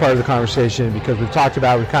part of the conversation because we've talked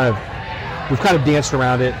about we've kind of danced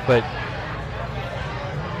around it,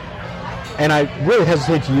 and I really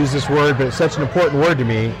hesitate to use this word, but it's such an important word to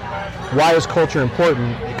me. Why is culture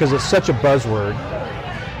important? Because it's such a buzzword.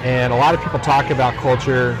 And a lot of people talk about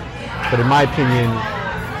culture, but in my opinion,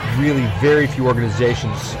 really very few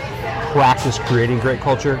organizations practice creating great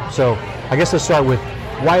culture. So I guess let's start with,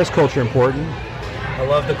 why is culture important? I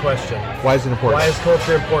love the question. Why is it important? Why is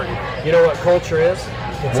culture important? You know what culture is?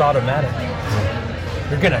 It's automatic.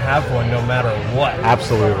 You're going to have one no matter what.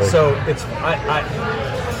 Absolutely. So it's,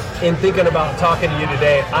 in thinking about talking to you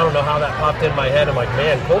today, I don't know how that popped in my head. I'm like,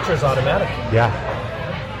 man, culture's automatic. Yeah.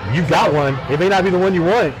 You've got one. It may not be the one you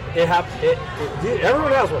want.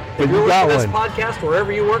 Everyone has one. But if you got this one. podcast,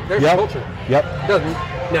 wherever you work, there's culture. Yep.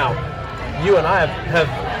 Now, you and I have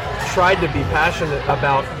tried to be passionate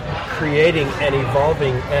about creating and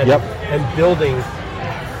evolving and building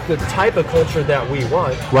the type of culture that we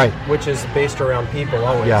want, right? Which is based around people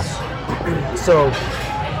always. Yes. So,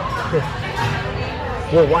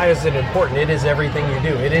 well, why is it important? It is everything you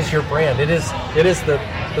do. It is your brand. It is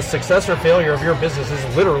the success or failure of your business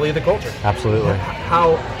is literally the culture. Absolutely.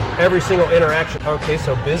 How every single interaction. Okay,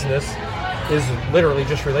 so business is literally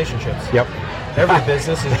just relationships. Yep. Every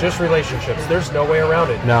business is just relationships. There's no way around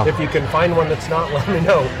it. No. If you can find one that's not, let me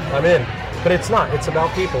know. I'm in. But it's not. It's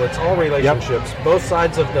about people. It's all relationships. Yep. Both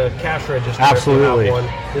sides of the cash register. Absolutely. If you have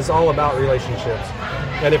one, is all about relationships.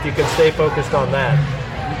 And if you can stay focused on that,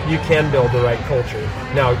 you can build the right culture.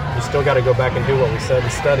 Now, you still got to go back and do what we said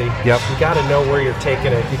and study. Yep. You got to know where you're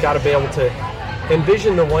taking it. You got to be able to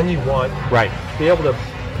envision the one you want. Right. Be able to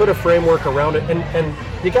put a framework around it, and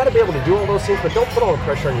you got to be able to do all those things, but don't put all the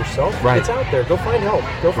pressure on yourself. Right. It's out there. Go find help.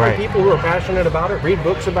 Go find people who are passionate about it. Read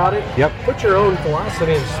books about it. Yep. Put your own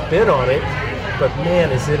philosophy and spin on it. But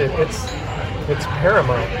man, it's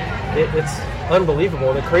paramount. It's unbelievable.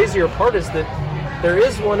 And the crazier part is that there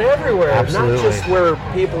is one everywhere. Absolutely. Not just where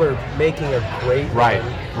people are making a great one.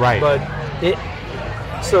 Right. But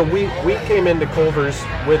so we came into Culver's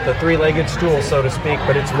with a three-legged stool, so to speak,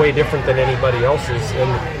 but it's way different than anybody else's.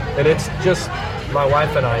 And it's just my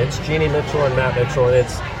wife and I. It's Jeannie Mitchell and Matt Mitchell,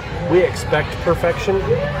 and we expect perfection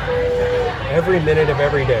every minute of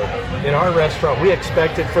every day. In our restaurant, we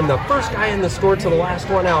expect it from the first guy in the store to the last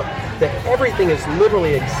one out, that everything is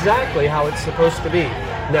literally exactly how it's supposed to be.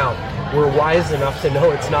 Now, we're wise enough to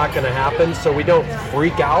know it's not going to happen, so we don't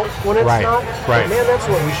freak out when it's not. Right. But man, that's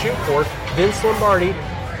what we shoot for. Vince Lombardi,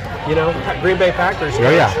 Green Bay Packers.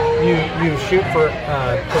 You shoot for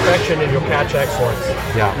perfection and you'll catch excellence.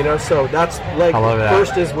 Yeah. So that's like,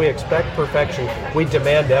 first is we expect perfection. We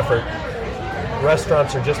demand effort.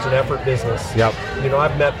 Restaurants are just an effort business. Yep.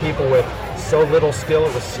 I've met people with so little skill,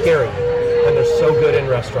 it was scary. And they're so good in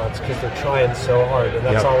restaurants because they're trying so hard, and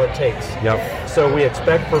that's all it takes. Yep. So we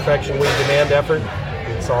expect perfection, we demand effort.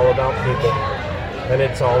 It's all about people. And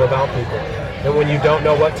it's all about people. And when you don't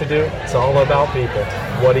know what to do, it's all about people.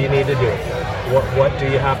 What do you need to do? What do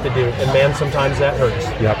you have to do? And man, sometimes that hurts.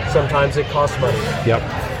 Yep. Sometimes it costs money. Yep.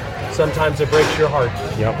 Sometimes it breaks your heart.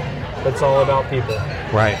 Yep. It's all about people.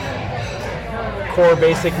 Right. Core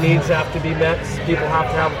basic needs have to be met. People have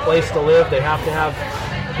to have a place to live. They have to have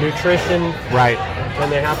nutrition. Right.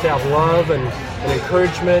 And they have to have love and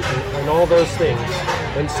encouragement and all those things.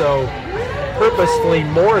 And so purposefully,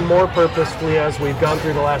 more and more purposefully, as we've gone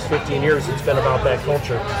through the last 15 years, it's been about that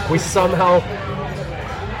culture. We somehow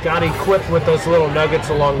got equipped with those little nuggets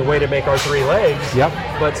along the way to make our three legs. Yep.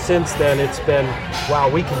 But since then, it's been, wow,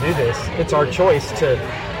 we can do this. It's our choice to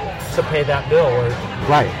pay that bill or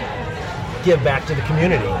give back to the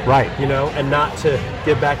community. Right. And not to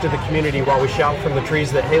give back to the community while we shout from the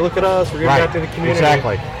trees that, hey, look at us, we're giving back to the community.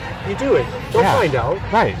 Exactly. You do it. They'll find out.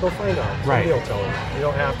 Right. They'll find out. Right. Somebody will tell them. You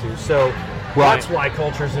don't have to. So that's why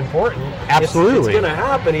culture is important. Absolutely. It's going to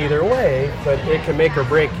happen either way, but it can make or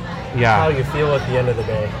break how you feel at the end of the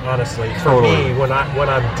day, honestly. For me, when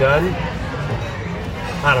I'm done,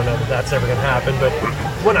 I don't know that that's ever going to happen, but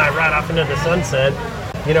when I ride off into the sunset,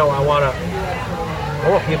 I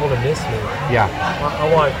want people to miss me. Yeah.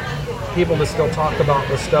 I want people to still talk about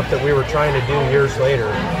the stuff that we were trying to do years later,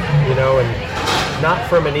 and not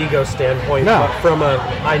from an ego standpoint, but from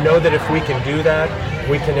I know that if we can do that,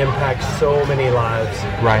 we can impact so many lives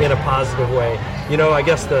in a positive way. I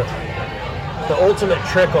guess the ultimate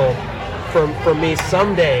trickle from me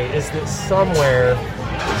someday is that somewhere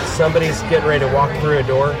somebody's getting ready to walk through a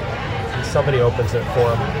door and somebody opens it for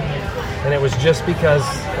them. And it was just because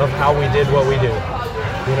of how we did what we do.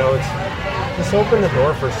 It's just open the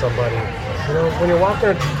door for somebody. When you're walking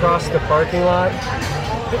across the parking lot,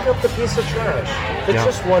 pick up the piece of trash. It's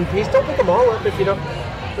just one piece. Don't pick them all up if you don't.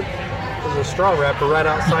 There's a straw wrapper right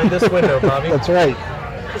outside this window, Bobby. That's right.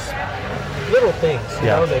 Just little things,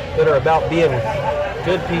 that are about being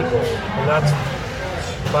good people. And that's,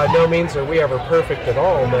 by no means are we ever perfect at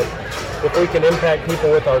all, but if we can impact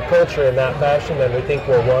people with our culture in that fashion, then we think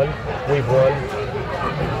we've won.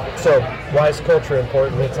 So why is culture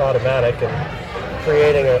important? It's automatic, and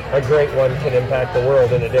creating a great one can impact the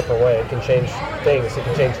world in a different way. It can change things. It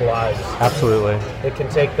can change lives. Absolutely. It can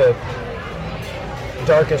take the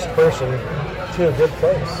darkest person to a good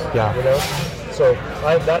place. Yeah. You know? So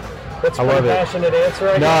that's a pretty passionate answer,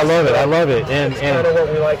 I guess. No, I love it. I love it. And kind of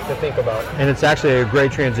what we like to think about. And it's actually a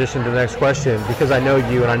great transition to the next question, because I know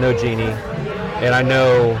you and I know Jeannie, and I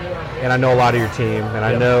know a lot of your team, and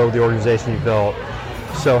I know the organization you built.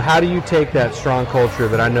 So how do you take that strong culture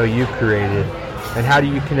that I know you created, and how do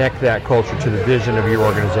you connect that culture to the vision of your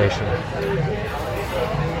organization?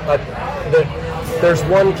 There's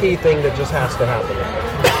one key thing that just has to happen.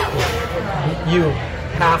 You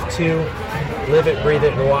have to live it, breathe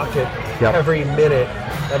it, and walk it every minute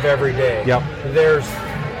of every day. Yep.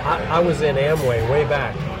 I was in Amway way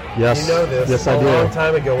back. Yes. You know this. Yes, I do. A long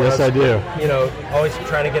time ago. Yes, I do. You know, always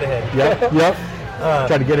trying to get ahead. Yep.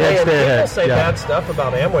 Try to get ahead, stay ahead. People say bad stuff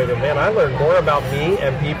about Amway, but man, I learned more about me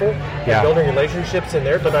and people and building relationships in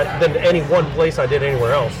there than any one place I did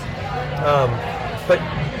anywhere else. But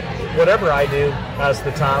whatever I do as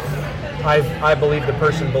the top, I believe the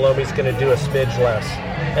person below me is going to do a smidge less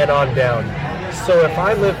and on down. So if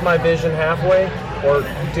I live my vision halfway or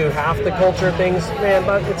do half the culture things, man,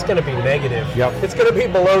 it's going to be negative. Yep. It's going to be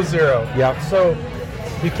below zero. Yep. So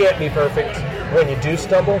you can't be perfect. When you do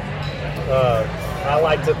stumble, I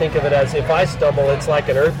like to think of it as if I stumble, it's like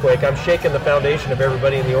an earthquake. I'm shaking the foundation of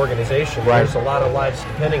everybody in the organization. Right. There's a lot of lives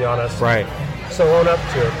depending on us. Right. So own up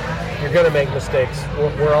to it. You're going to make mistakes.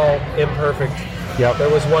 We're all imperfect. Yep. There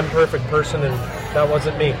was one perfect person, and that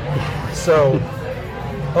wasn't me. So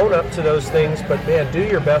own up to those things, but man, do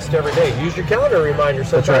your best every day. Use your calendar reminder.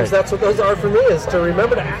 Sometimes that's what those are for me, is to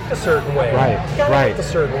remember to act a certain way. Right. You gotta act a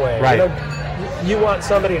certain way. Right. You know, you want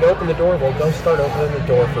somebody to open the door, well, go start opening the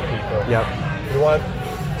door for people. Yep. You want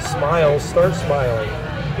smiles, start smiling.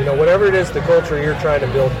 You know, whatever it is, the culture you're trying to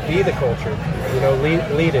build, be the culture. You know,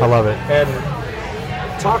 lead it. I love it. And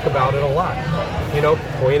talk about it a lot. You know,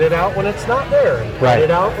 point it out when it's not there, and point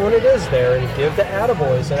it out when it is there, and give the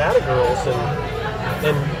attaboys and attagirls,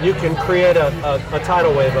 and you can create a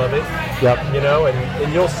tidal wave of it. Yep. You know,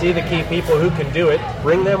 and you'll see the key people who can do it.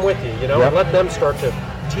 Bring them with you. You know, and let them start to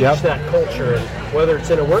teach that culture, and whether it's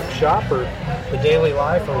in a workshop or the daily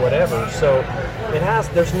life or whatever. So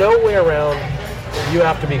there's no way around. You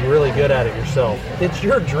have to be really good at it yourself. It's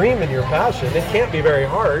your dream and your passion. It can't be very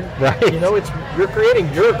hard. Right. You know, you're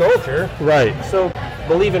creating your culture. Right. So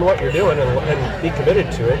believe in what you're doing and be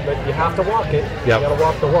committed to it, but you have to walk it. Yep. You got to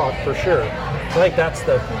walk the walk for sure. I think that's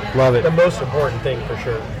the most important thing for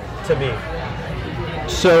sure to me.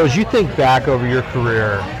 So as you think back over your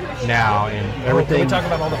career now and everything, can we talk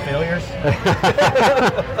about all the failures?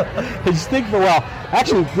 Just think,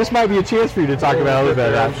 actually, this might be a chance for you to talk about a little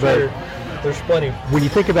bit of that. Sure. There's plenty. When you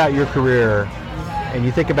think about your career and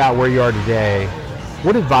you think about where you are today,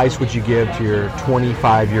 what advice would you give to your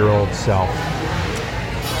 25-year-old self?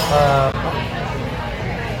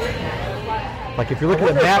 Like if you're looking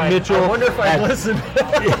at Matt Mitchell. I wonder if I listen.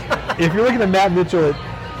 If you're looking at Matt Mitchell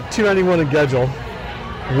at 291 in Gudgel,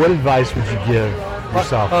 what advice would you give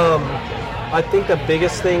yourself? I think the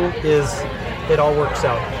biggest thing is it all works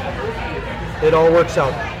out. It all works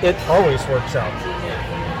out. It always works out.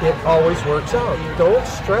 It always works out. Don't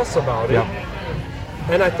stress about it. Yep.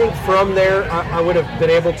 And I think from there, I would have been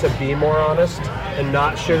able to be more honest and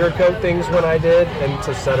not sugarcoat things when I did, and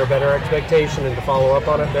to set a better expectation and to follow up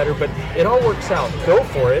on it better. But it all works out. Go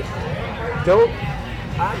for it.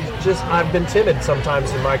 I've been timid sometimes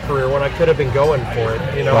in my career when I could have been going for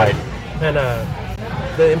it, you know. Right. And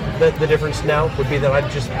the difference now would be that I'd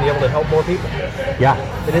just be able to help more people. Yeah.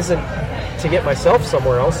 It isn't to get myself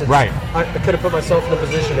somewhere else. Right. I could have put myself in a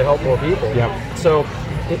position to help more people. Yep. So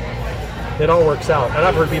it all works out. And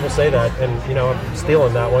I've heard people say that, and you know, I'm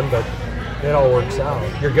stealing that one, but it all works out.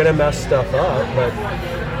 You're gonna mess stuff up, but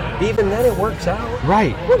even then it works out.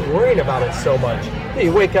 Right. We're worried about it so much.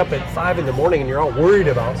 You wake up at 5 a.m. and you're all worried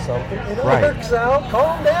about something. It all works out.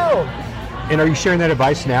 Calm down. And are you sharing that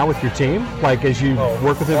advice now with your team? Like as you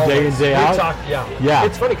work with them day in, day out? Yeah.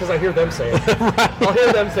 It's funny because I hear them say it. Right. I'll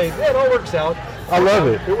hear them say, yeah, it all works out. I love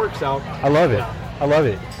it. It works out. I love it. I love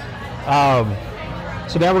it.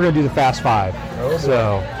 So now we're going to do the Fast Five. Oh,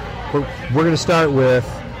 so we're going to start with,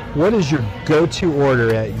 what is your go-to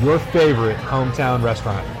order at your favorite hometown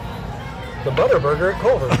restaurant? The Butter Burger at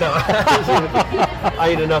Culver. No, I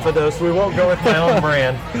eat enough of those, so we won't go with my own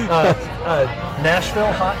brand.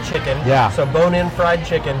 Nashville hot chicken. Yeah. So bone-in fried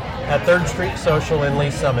chicken at 3rd Street Social in Lee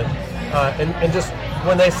Summit. And just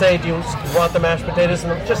when they say, do you want the mashed potatoes?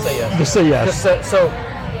 And just say yes. Just say yes. So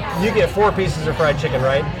you get 4 pieces of fried chicken,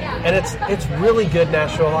 right? And it's really good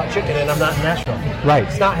Nashville hot chicken, and I'm not in Nashville. Right.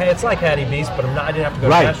 It's like Hattie B's, but I didn't have to go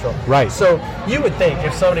Right. to Nashville. Right. So you would think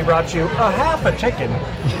if somebody brought you a half a chicken,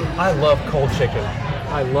 I love cold chicken.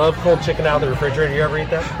 I love cold chicken out of the refrigerator. You ever eat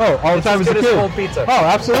that? Oh, all the time as a kid. It's as good as cold pizza. Oh,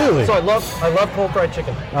 absolutely. So I love cold fried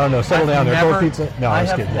chicken. Oh no, settle down there. Cold pizza. No, I I'm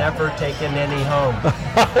just have kidding. never taken any home.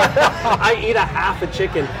 I eat a half a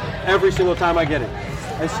chicken every single time I get it.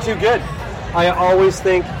 It's too good. I always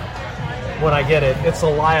think when I get it, it's a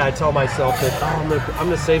lie I tell myself that I'm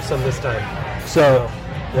gonna save some this time. So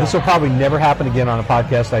this will probably never happen again on a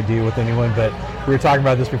podcast I do with anyone, but we were talking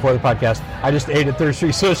about this before the podcast. I just ate at Third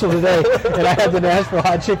Street Social today, and I had the Nashville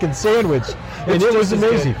hot chicken sandwich, and it was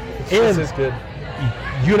amazing. It's just as good.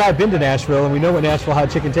 You and I have been to Nashville, and we know what Nashville hot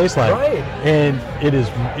chicken tastes like. Right. And it is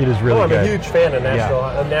really I'm good. a huge fan of Nashville,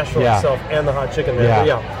 Nashville itself, and the hot chicken there.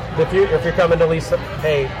 Yeah. But if you're coming to Lisa,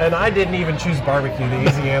 hey, and I didn't even choose barbecue, the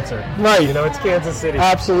easy answer. Right. You know, it's Kansas City.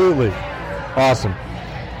 Absolutely. Awesome.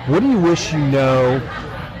 What do you wish you know?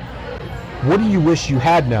 What do you wish you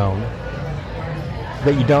had known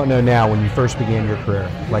that you don't know now when you first began your career?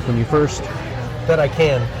 Like when you first That I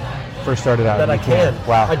can. first started out. That I can.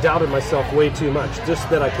 Wow. I doubted myself way too much. Just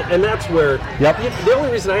that I can. And that's where, Yep. the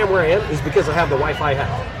only reason I am where I am is because I have the wife I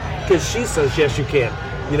have. Because she says, yes, you can.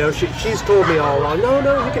 You know, she's told me all along,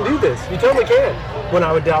 no, you can do this. You totally can. When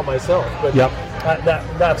I would doubt myself. But Yep.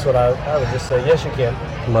 that's what I would just say, yes, you can.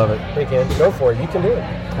 Love it. You can. Go for it. You can do it.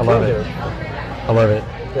 I love it. I love it.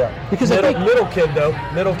 Yeah. Because middle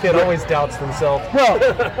kid always doubts themselves. Well,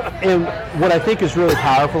 and what I think is really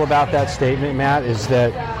powerful about that statement, Matt, is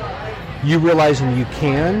that you realizing you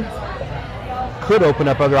could open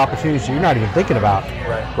up other opportunities that you're not even thinking about.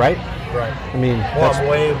 Right? Right. I mean, well, I'm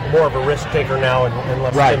way more of a risk taker now and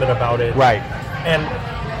less timid about it. Right. And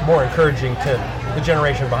more encouraging to the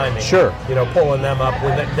generation behind me. Sure. You know, pulling them up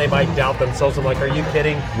when they might doubt themselves. I'm like, are you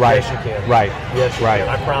kidding? Right. Yes, you can. Right. Yes, you Right. can.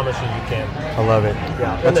 I promise you can. I love it.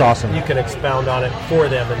 Yeah. And That's then awesome. You can expound on it for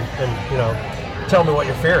them and you know, tell me what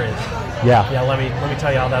your fear is. Yeah. Yeah, let me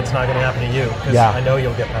tell you how that's not going to happen to you, because I know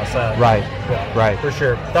you'll get past that. Right. Yeah. Right. For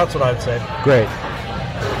sure. That's what I would say. Great.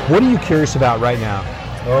 What are you curious about right now?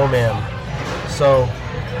 Oh, man. So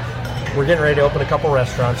we're getting ready to open a couple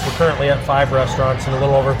restaurants. We're currently at 5 restaurants and a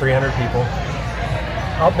little over 300 people.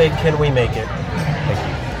 How big can we make it? Thank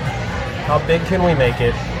you. How big can we make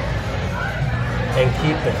it and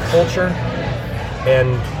keep the culture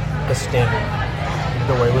and the standard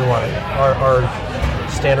the way we want it? Our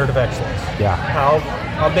standard of excellence. Yeah.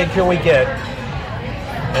 How big can we get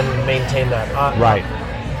and maintain that? Right.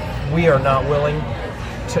 We are not willing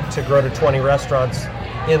to grow to 20 restaurants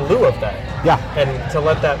in lieu of that. Yeah. And to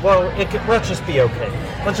let that, let's just be okay.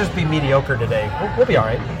 Let's just be mediocre today. We'll be all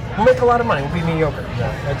right. We'll make a lot of money. We'll be mediocre.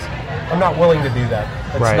 I'm not willing to do that.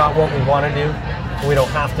 That's not what we want to do. We don't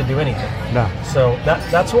have to do anything. No. So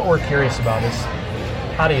that's what we're curious about is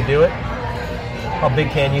how do you do it? How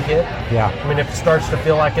big can you get? Yeah. I mean, if it starts to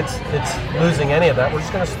feel like it's losing any of that, we're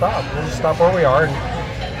just going to stop. We'll just stop where we are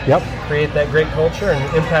and create that great culture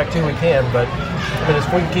and impact who we can. But I mean, if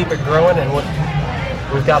we can keep it growing, and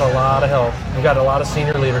we've got a lot of help. We've got a lot of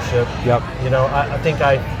senior leadership. Yep. You know, I think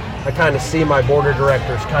I kind of see my board of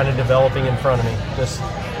directors kind of developing in front of me.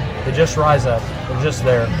 They just rise up. They're just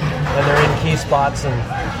there. And they're in key spots, and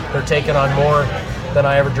they're taking on more than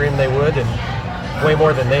I ever dreamed they would, and way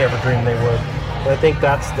more than they ever dreamed they would. And I think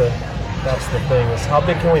that's the thing, is how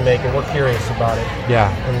big can we make it? We're curious about it.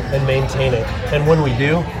 Yeah. And maintain it. And when we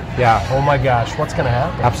do, oh my gosh, what's going to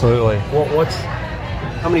happen? Absolutely.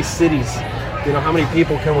 How many cities, you know, how many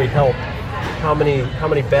people can we help? How many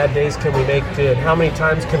bad days can we make good? How many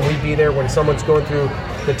times can we be there when someone's going through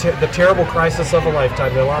the terrible crisis of a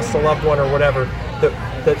lifetime, they lost a loved one or whatever,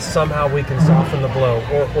 that somehow we can soften the blow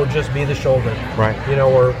or just be the shoulder. Right. You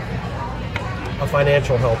know, or a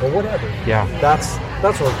financial help or whatever. Yeah. That's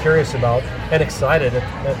what we're curious about and excited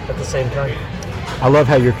at the same time. I love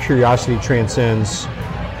how your curiosity transcends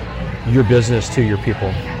your business to your people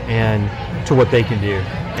and to what they can do,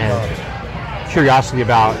 and curiosity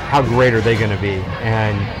about how great are they going to be.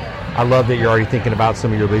 And I love that you're already thinking about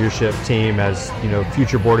some of your leadership team as, you know,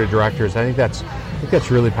 future board of directors. I think that's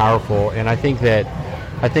really powerful, and I think that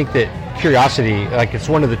curiosity, like, it's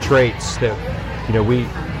one of the traits that, you know, we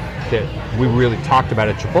really talked about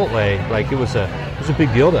at Chipotle. Like, it was a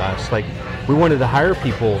big deal to us. Like, we wanted to hire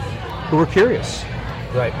people who were curious.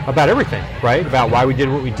 Right. About everything, right? About why we did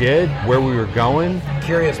what we did, where we were going.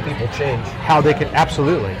 Curious people change. How they could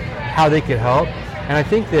help. And I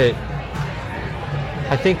think that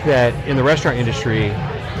in the restaurant industry,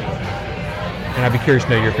 and I'd be curious to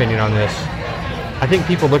know your opinion on this. I think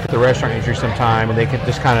people look at the restaurant industry sometime and they can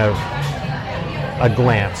just kind of a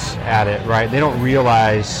glance at it, right? They don't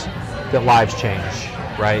realize that lives change,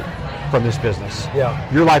 right, from this business.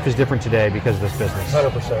 Yeah. Your life is different today because of this business.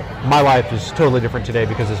 100%. My life is totally different today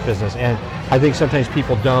because of this business. And I think sometimes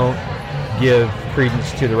people don't give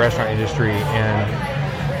credence to the restaurant industry and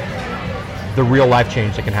the real life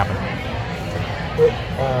change that can happen.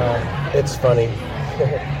 It's funny.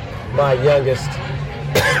 My youngest,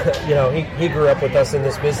 he grew up with us in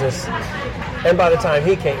this business, and by the time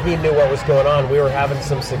he came, he knew what was going on. We were having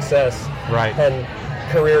some success. Right. And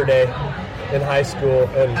career day in high school,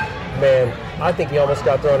 and man, I think he almost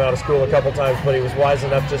got thrown out of school a couple times, but he was wise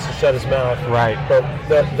enough just to shut his mouth. Right. But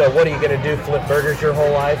the what are you going to do, flip burgers your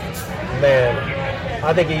whole life? Man,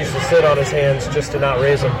 I think he used to sit on his hands just to not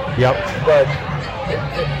raise them. Yep. But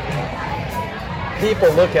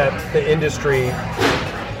people look at the industry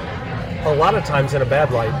a lot of times in a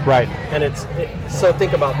bad light. Right. And so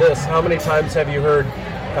think about this. How many times have you heard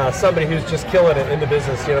somebody who's just killing it in the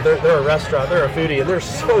business? They're a restaurant, they're a foodie, and they're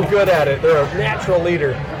so good at it. They're a natural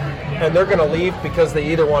leader. And they're going to leave because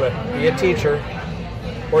they either want to be a teacher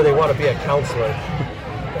or they want to be a counselor.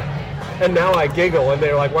 And now I giggle, and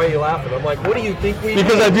they're like, why are you laughing? I'm like, what do you think we do?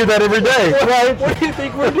 Because I do that every day, right? What do you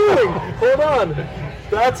think we're doing? Hold on.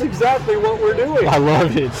 That's exactly what we're doing. I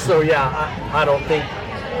love it. So, yeah, I don't think...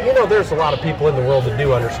 there's a lot of people in the world that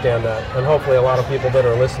do understand that, and hopefully a lot of people that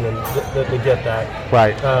are listening that get that.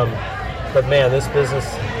 Right. But man, this business,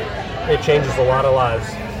 it changes a lot of lives.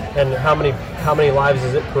 And how many lives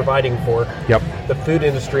is it providing for? Yep. The food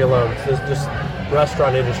industry alone, just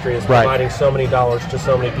restaurant industry is providing so many dollars to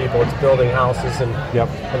so many people. It's building houses and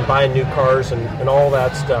buying new cars and all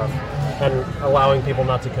that stuff, and allowing people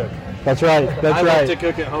not to cook. That's right. I like to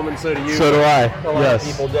cook at home, and so do you. So do I. A lot of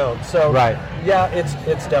people don't. So yeah,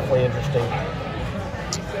 it's definitely interesting.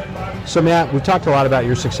 So Matt, we've talked a lot about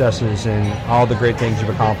your successes and all the great things you've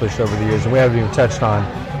accomplished over the years, and we haven't even touched on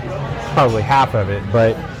probably half of it.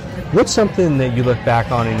 But what's something that you look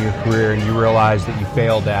back on in your career and you realize that you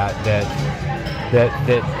failed at, that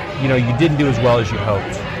you didn't do as well as you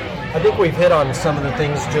hoped? I think we've hit on some of the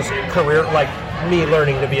things, just career, like me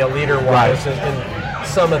learning to be a leader wise, and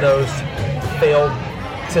some of those failed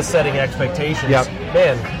to setting expectations. Yep.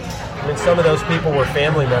 Man, I mean, some of those people were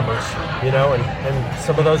family members, and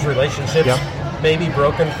some of those relationships may be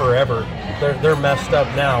broken forever. They're messed up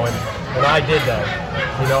now, and I did that.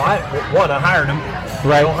 I hired them.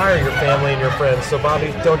 Right. Don't hire your family and your friends. So,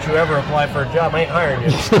 Bobby, don't you ever apply for a job. I ain't hiring you.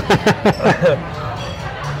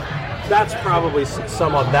 That's probably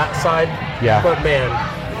some on that side. Yeah. But, man,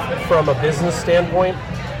 from a business standpoint,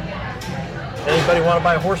 anybody want to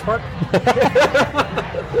buy a horse park?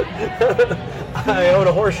 I own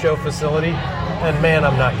a horse show facility, and, man,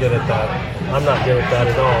 I'm not good at that. I'm not good at that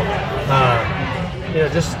at all.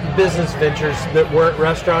 Just business ventures that weren't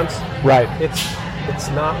restaurants. Right. It's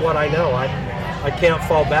not what I know. I can't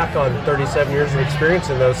fall back on 37 years of experience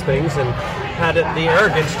in those things and had the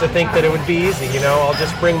arrogance to think that it would be easy. I'll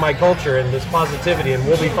just bring my culture and this positivity and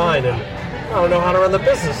we'll be fine. And I don't know how to run the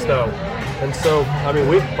business, though. And so, I mean,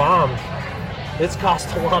 we've bombed. It's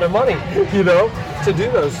cost a lot of money, to do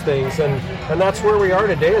those things. And that's where we are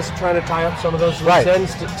today, is trying to tie up some of those loose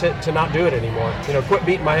ends to not do it anymore. Quit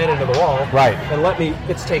beating my head into the wall. Right. And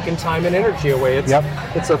it's taking time and energy away.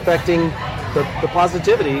 It's affecting the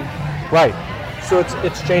positivity. Right. So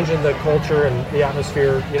it's changing the culture and the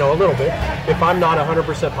atmosphere, a little bit. If I'm not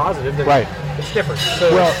 100% positive, then it's different. So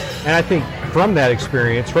and I think from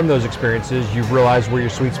those experiences, you've realized where your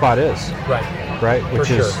sweet spot is. Right. Which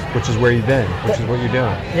is where you've been, which is what you're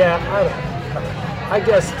doing. Yeah. I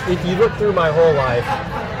guess if you look through my whole life,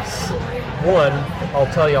 one,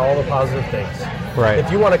 I'll tell you all the positive things. Right.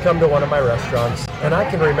 If you want to come to one of my restaurants, and I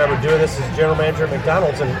can remember doing this as general manager at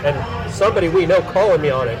McDonald's, and somebody we know calling me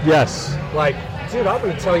on it. Yes. Like, dude, I'm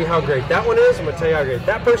going to tell you how great that one is. I'm going to tell you how great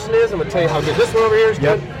that person is. I'm going to tell you how good this one over here is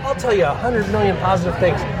good. I'll tell you 100 million positive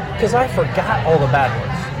things, because I forgot all the bad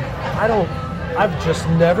ones. I've just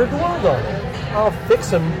never dwelled on it. I'll fix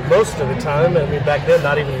them most of the time. I mean, back then,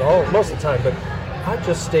 not even most of the time, but I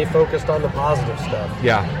just stay focused on the positive stuff.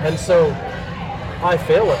 Yeah. And so I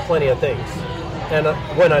fail at plenty of things. And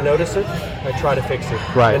when I notice it, I try to fix it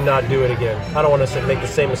and not do it again. I don't want to make the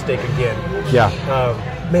same mistake again. Yeah.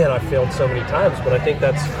 Man, I failed so many times, but I think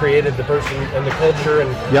that's created the person and the culture, and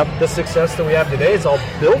the success that we have today is all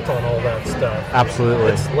built on all that stuff.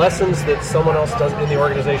 Absolutely. It's lessons that someone else in the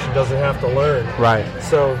organization doesn't have to learn. Right.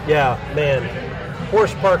 So, yeah, man,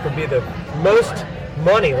 Horse Park would be the most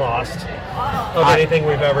money lost of anything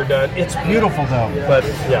we've ever done. It's beautiful, though. But,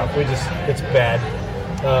 yeah, it's bad.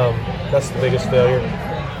 That's the biggest failure.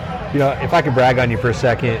 You know, if I could brag on you for a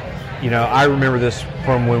second, you know, I remember this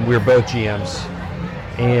from when we were both GMs,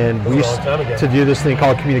 and we used to do this thing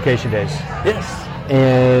called communication days. Yes.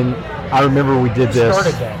 And I remember we did this. Who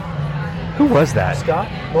started that? Who was that? Scott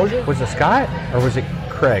Mosier? Was it Scott or was it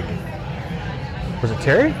Craig? Was it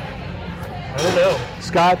Terry? I don't know.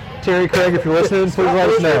 Scott, Terry, Craig, if you're listening, please let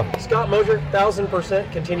us know. Scott Mosier,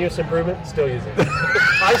 1,000% continuous improvement, still using it.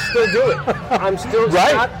 I still do it. I'm still right?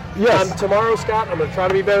 Scott. Yes. Tomorrow, Scott, I'm going to try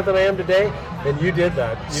to be better than I am today, and you did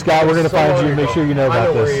that. Scott, we're going to find you. Make sure you know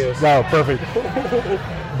about this. Where he is. No, perfect.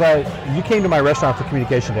 But you came to my restaurant for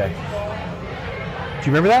communication day. Do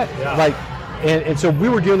you remember that? Yeah. Like, and so we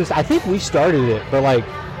were doing this. I think we started it, but like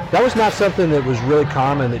that was not something that was really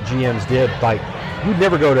common that GMs did. Like, you'd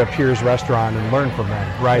never go to a peer's restaurant and learn from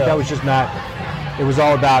them, right? No. That was just not. It was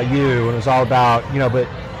all about you, and it was all about, you know.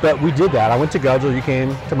 But we did that. I went to Gudgel. You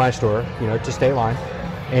came to my store, you know, to State Line,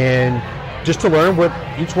 and just to learn what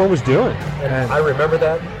each one was doing. And I remember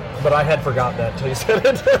that, but I had forgot that until you said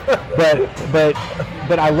it.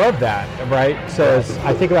 but I love that, right? So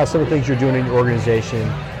I think about some of the things you're doing in your organization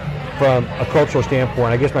from a cultural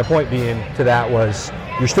standpoint. I guess my point being to that was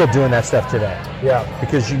you're still doing that stuff today. Yeah.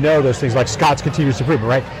 Because you know those things like Scott's continuous improvement,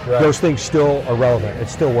 right? Those things still are relevant. It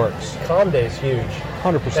still works. Calm Day is huge.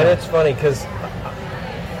 100%. And it's funny because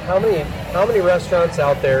how many restaurants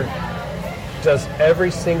out there does every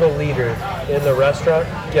single leader in the restaurant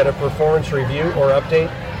get a performance review or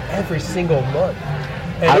update every single month?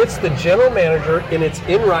 And it's the general manager, and it's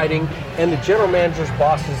in writing, and the general manager's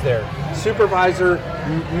boss is there. Supervisor,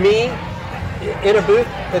 me, in a booth,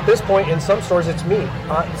 at this point, in some stores, it's me.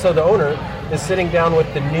 So the owner is sitting down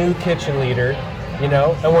with the new kitchen leader, you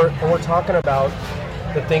know, and we're talking about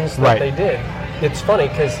the things that they did. It's funny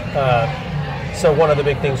because, so one of the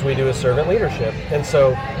big things we do is servant leadership. And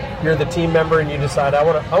so you're the team member and you decide, I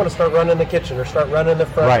want to start running the kitchen or start running the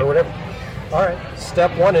front or whatever. All right,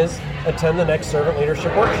 step one is attend the next servant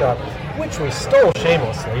leadership workshop, which we stole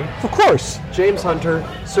shamelessly. Of course. James Hunter,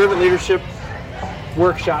 servant leadership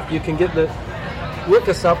workshop. You can look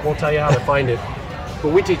us up, we'll tell you how to find it.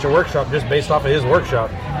 But we teach a workshop just based off of his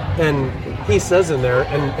workshop. And he says in there,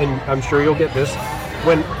 and I'm sure you'll get this,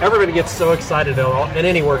 when everybody gets so excited in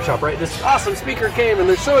any workshop, right? This awesome speaker came and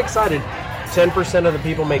they're so excited. 10% of the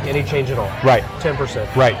people make any change at all. Right.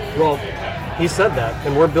 10%. Right. Well, he said that,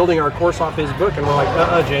 and we're building our course off his book, and we're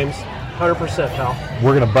like, James, 100%, pal.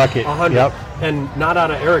 We're going to bucket. 100. Yep. And not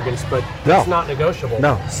out of arrogance, but it's not negotiable.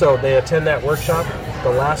 No. So they attend that workshop.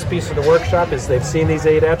 The last piece of the workshop is they've seen these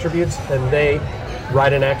 8 attributes, and they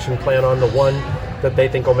write an action plan on the one that they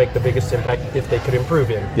think will make the biggest impact if they could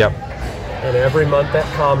improve in. Yep. And every month at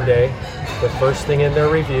Calm Day, the first thing in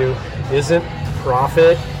their review isn't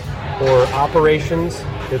profit or operations,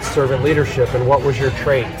 it's servant leadership and what was your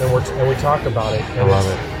trait, and we talk about it. And I love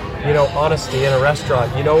it. You know, honesty in a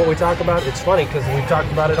restaurant. You know what we talk about? It's funny because we've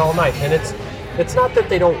talked about it all night, and it's not that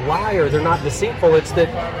they don't lie or they're not deceitful. It's that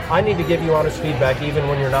I need to give you honest feedback even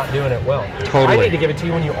when you're not doing it well. Totally. I need to give it to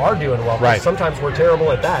you when you are doing well. Right. Sometimes we're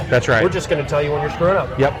terrible at that. That's right. We're just going to tell you when you're screwing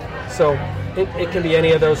up. Yep. So it can be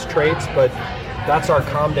any of those traits, but that's our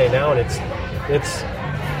Calm Day now, and it's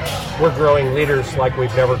we're growing leaders like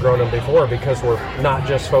we've never grown them before because we're not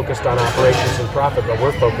just focused on operations and profit, but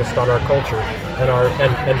we're focused on our culture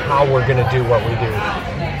and how we're going to do what we do.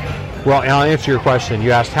 Well, and I'll answer your question.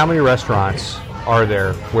 You asked how many restaurants are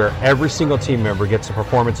there where every single team member gets a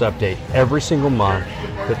performance update every single month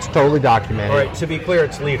that's totally documented. All right, to be clear,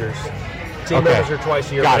 it's leaders. Team members are twice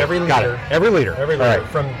a year, but every leader. Every leader. Right.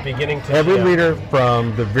 From beginning to every leader,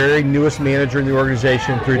 from the very newest manager in the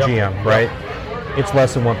organization through GM, right? It's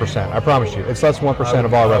less than 1%. I promise you. It's less than 1%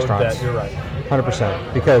 of all restaurants. Bet you're right.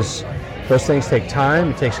 100%. Because those things take time.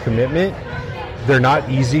 It takes commitment. They're not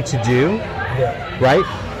easy to do. Yeah. Right?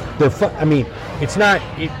 They're fun. I mean, it's not.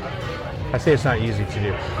 I say it's not easy to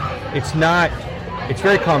do. It's not. It's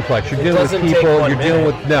very complex. You're dealing with people. You're dealing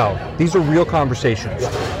with These are real conversations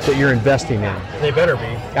that you're investing in. They better be.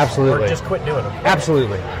 Absolutely. Or just quit doing them.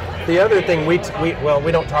 Absolutely. The other thing we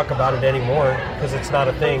don't talk about it anymore because it's not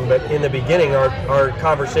a thing. But in the beginning, our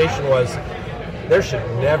conversation was there should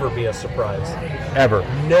never be a surprise. Ever.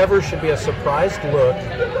 Never should be a surprised look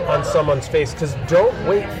on someone's face because don't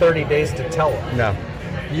wait 30 days to tell them. No.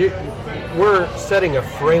 We're setting a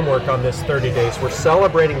framework on this 30 days. We're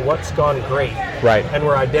celebrating what's gone great. Right. And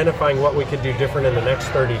we're identifying what we could do different in the next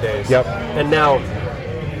 30 days. Yep. And now,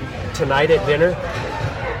 tonight at dinner,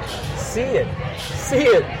 see it.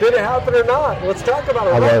 Did it happen or not? Let's talk about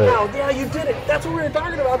it right now. Yeah, you did it. That's what we were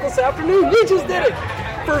talking about this afternoon. You just did it.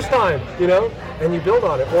 First time, and you build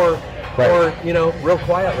on it. Or real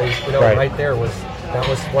quietly, right there was that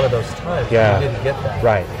was one of those times Yeah. you didn't get that.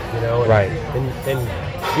 Right. You know. And, Right. And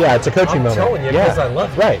Yeah, it's a coaching I'm moment. telling you, because I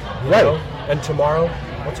love it. Right. You Right. know? And tomorrow,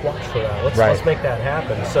 let's watch for that. Let's Right. make that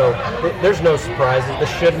happen. So there's no surprises. This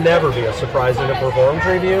should never be a surprise in a performance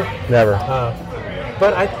review. Never.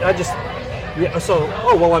 But I just. Yeah, so,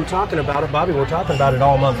 I'm talking about it, Bobby. We're talking about it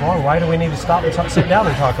all month long. Why do we need to stop and sit down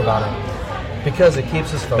and talk about it? Because it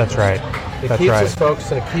keeps us focused. That's right. It keeps us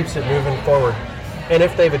focused, and it keeps it moving forward. And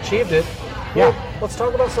if they've achieved it, well, let's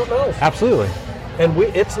talk about something else. Absolutely. And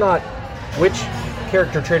it's not which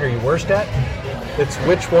character trait are you worst at. It's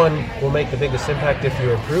which one will make the biggest impact if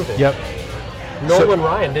you improve it. Yep. Nolan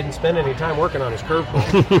Ryan didn't spend any time working on his curveball.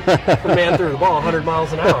 The man threw the ball 100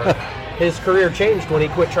 miles an hour. His career changed when he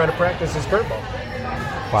quit trying to practice his curveball.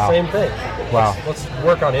 Wow. Same thing. Wow. Let's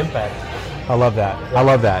work on impact. I love that. I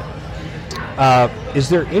love that. Is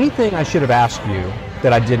there anything I should have asked you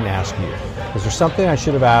that I didn't ask you? Is there something I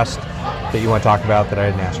should have asked that you want to talk about that I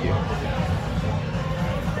didn't ask you?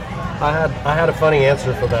 I had a funny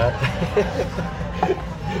answer for that.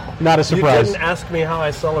 Not a surprise. You didn't ask me how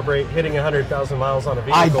I celebrate hitting 100,000 miles on a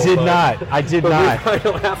vehicle. I did not. I did not. I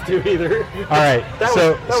don't have to either. All right. That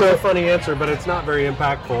was a funny answer, but it's not very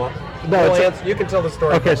impactful. No, you can tell the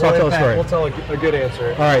story. Okay, so I'll tell the story. We'll tell a good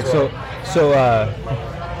answer. All right.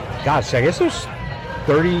 Gosh, I guess it was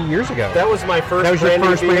 30 years ago. That was my first. That was your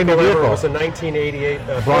first brand new vehicle. It was a 1988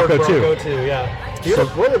 Bronco Ford Bronco 2. Yeah.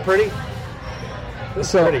 Wasn't it pretty?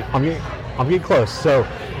 Pretty. I'm getting close. So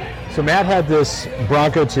Matt had this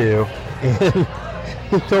Bronco 2, and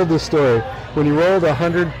he told this story. When he rolled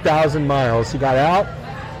 100,000 miles, he got out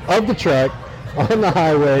of the truck on the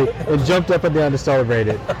highway and jumped up and down to celebrate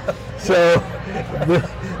it. So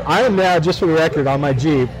I am now, just for the record, on my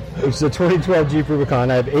Jeep, which is a 2012 Jeep Rubicon.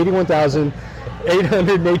 I have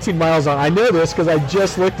 81,818 miles on. I know this because I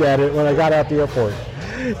just looked at it when I got out the airport.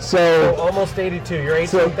 So almost 82. You're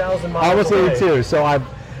 18,000 miles almost away. 82. So I've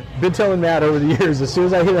been telling Matt over the years, as soon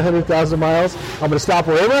as I hit 100,000 miles, I'm going to stop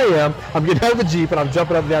wherever I am. I'm getting out of the Jeep and I'm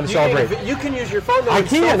jumping up and down to celebrate. You can use your phone. I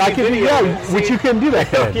can do, which you couldn't do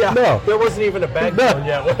that then. Yeah, no. There wasn't even a bag phone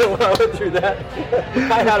yet when I went through that.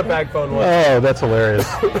 I had a bag phone once. Oh, that's hilarious.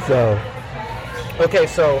 So, okay,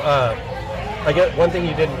 so I get one thing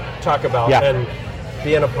you didn't talk about, and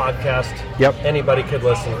being a podcast, anybody could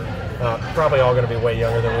listen. Probably all going to be way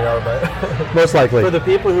younger than we are, but most likely. For the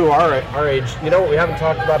people who are our age, you know what we haven't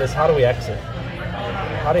talked about is how do we exit?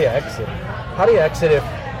 How do you exit? How do you exit if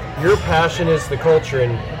your passion is the culture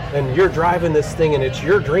and you're driving this thing and it's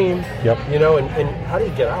your dream? You know, and how do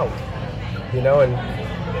you get out? You know, and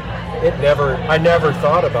I never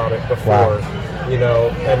thought about it before. Wow. You know,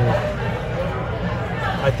 and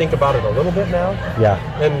I think about it a little bit now. Yeah.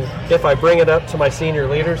 And if I bring it up to my senior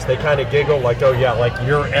leaders, they kind of giggle like, oh yeah, like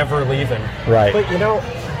you're ever leaving. Right. But you know,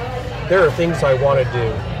 there are things I want to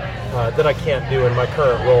do that I can't do in my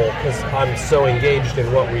current role because I'm so engaged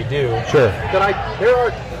in what we do. Sure. There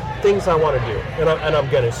are things I want to do, and I'm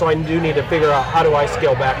going to. So I do need to figure out how do I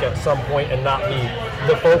scale back at some point and not be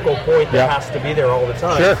the focal point that has to be there all the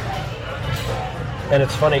time. Sure. And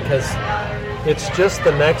it's funny because it's just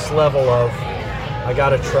the next level of I got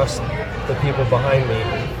to trust the people behind me.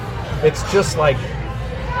 It's just like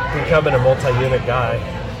becoming a multi-unit guy.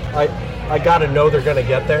 I got to know they're going to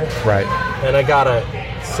get there. Right. And I got to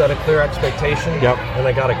set a clear expectation. Yep. And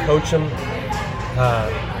I got to coach them.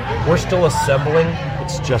 We're still assembling.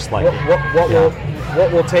 It's just like what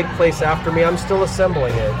will take place after me. I'm still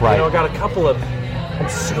assembling it. Right. You know, I got I'm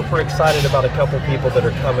super excited about a couple people that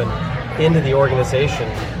are coming into the organization.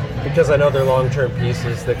 Because I know they're long-term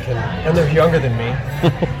pieces that can, and they're younger than me.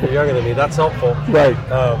 They're younger than me. That's helpful. Right.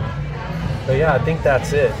 But yeah, I think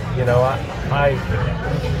that's it. You know, I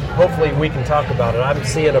hopefully we can talk about it. I'm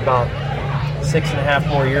seeing about 6.5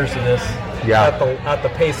 more years of this. Yeah. At the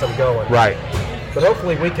pace I'm going. Right. But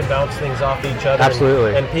hopefully we can bounce things off each other.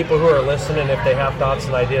 Absolutely. And people who are listening, if they have thoughts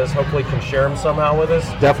and ideas, hopefully can share them somehow with us.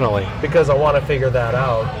 Definitely. Because I want to figure that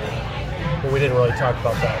out. But we didn't really talk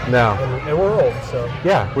about that. No. And we're old, so.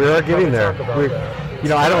 Yeah, we are getting there. You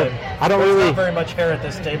know, I don't There's really. not very much hair at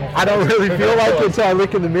this table. I don't really feel like it until I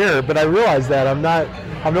look in the mirror, but I realize that I'm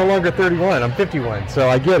no longer 31. I'm 51, so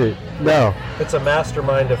I get it. No. It's a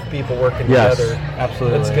mastermind of people working together.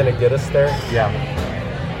 Absolutely. That's going to get us there. Yeah.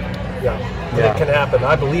 And it can happen.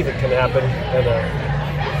 I believe it can happen, and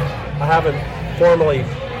I haven't formally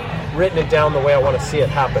written it down the way I want to see it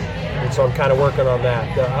happen, and so I'm kind of working on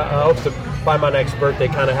that. I hope to by my next birthday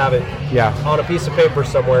kind of have it on a piece of paper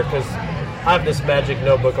somewhere, because I have this magic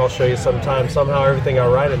notebook I'll show you sometime. Somehow everything I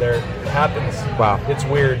write in there happens. Wow. It's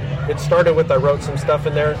weird. It started with I wrote some stuff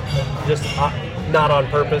in there, just not on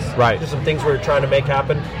purpose. Right. Just some things we were trying to make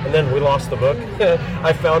happen, and then we lost the book.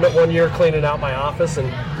 I found it one year cleaning out my office,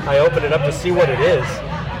 and I opened it up to see what it is.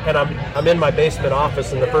 And I'm in my basement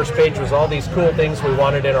office, and the first page was all these cool things we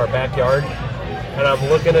wanted in our backyard. And I'm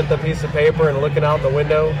looking at the piece of paper and looking out the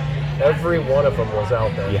window. Every one of them was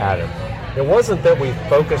out there. You had it. It wasn't that we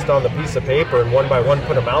focused on the piece of paper and one by one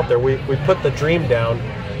put them out there. We put the dream down.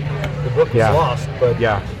 The book was lost, but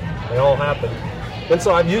they all happened. And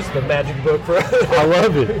so I've used the magic book for I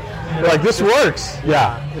love it. Like, this works.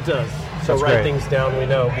 Yeah. It does. So That's write great. things down, we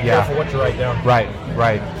know. Be careful what you write down. Right.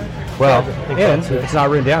 Well, and so. if it's not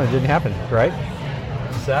written down, it didn't happen, right?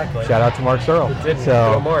 Exactly. Shout out to Mark Searle. It didn't.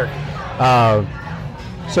 So, Go Mark.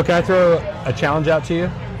 So can I throw a challenge out to you?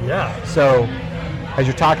 Yeah. So, as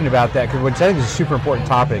you're talking about that, because I think it's a super important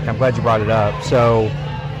topic, I'm glad you brought it up. So,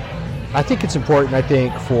 I think it's important,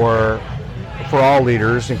 for all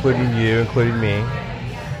leaders, including you, including me,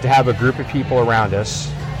 to have a group of people around us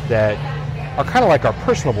that are kind of like our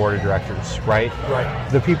personal board of directors, right? Right.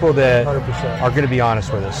 The people that 100%. are going to be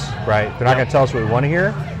honest with us, right? They're not going to tell us what we want to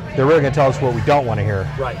hear. They're really going to tell us what we don't want to hear.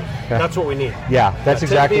 Right. That's what we need. Yeah, that's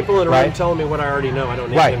exactly 10 people in a right. room telling me what I already know. I don't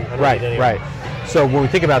need anyone. Right. So when we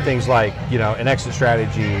think about things like, an exit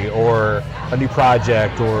strategy or a new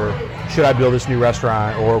project or should I build this new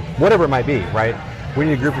restaurant or whatever it might be, right? We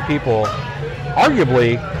need a group of people,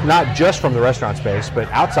 arguably not just from the restaurant space, but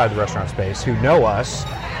outside the restaurant space, who know us,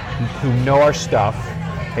 who know our stuff,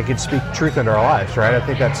 and can speak truth into our lives, right? I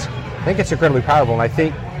think it's incredibly powerful, and I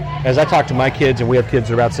think as I talk to my kids, and we have kids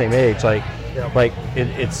that are about the same age,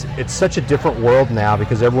 it's such a different world now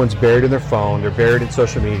because everyone's buried in their phone, they're buried in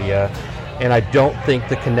social media, and I don't think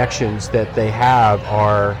the connections that they have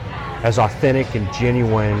are as authentic and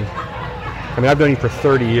genuine. I mean, I've known you for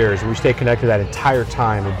 30 years, and we stay connected that entire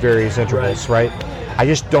time in various intervals, right? I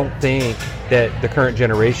just don't think that the current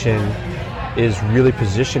generation is really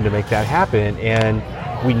positioned to make that happen, and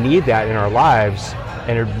we need that in our lives,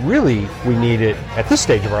 and we need it at this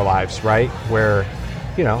stage of our lives, right? Where,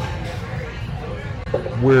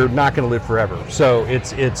 we're not going to live forever. So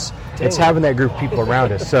it's having that group of people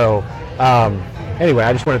around us. So anyway,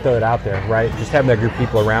 I just want to throw it out there, right? Just having that group of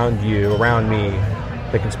people around you, around me,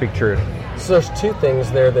 that can speak truth. So there's two things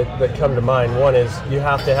there that come to mind. One is you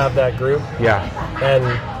have to have that group. Yeah. And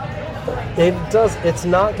it's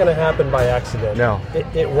not going to happen by accident. No.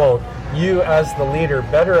 It won't. You as the leader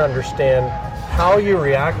better understand how you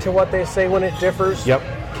react to what they say when it differs. Yep.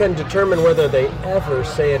 Can determine whether they ever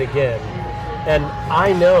say it again. And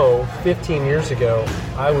I know 15 years ago,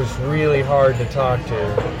 I was really hard to talk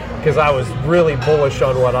to because I was really bullish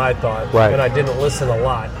on what I thought. Right. And I didn't listen a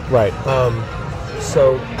lot. Right.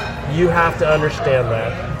 So you have to understand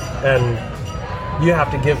that, and you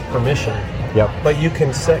have to give permission. Yep. But you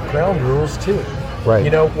can set ground rules too. Right.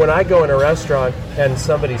 When I go in a restaurant and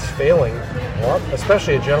somebody's failing,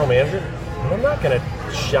 especially a general manager, I'm not going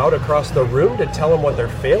to shout across the room to tell them what they're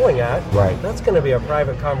failing at. Right. That's going to be a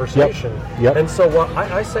private conversation. Yep. And so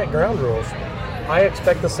I set ground rules. I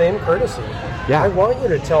expect the same courtesy. Yeah. I want you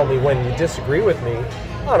to tell me when you disagree with me.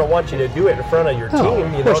 I don't want you to do it in front of your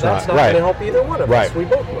team. That's not going to help either one of us. We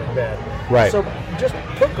both look bad. Right. So just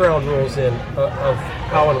put ground rules in of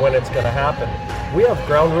how and when it's going to happen. We have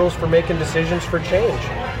ground rules for making decisions for change.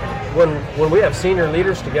 When we have senior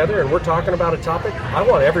leaders together and we're talking about a topic, I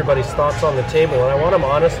want everybody's thoughts on the table, and I want them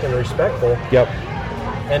honest and respectful. Yep.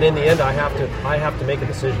 And in the end, I have to make a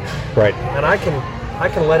decision. Right. And I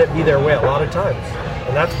can let it be their way a lot of times,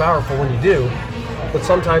 and that's powerful when you do. But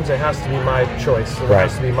sometimes it has to be my choice. It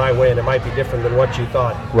has to be my way, and it might be different than what you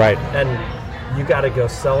thought. Right. And you got to go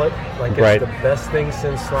sell it like it's the best thing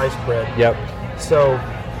since sliced bread. Yep. So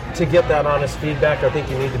to get that honest feedback, I think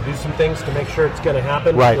you need to do some things to make sure it's going to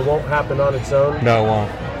happen. Right. It won't happen on its own. No, it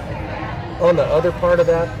won't. On the other part of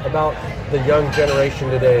that, about the young generation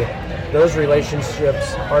today, those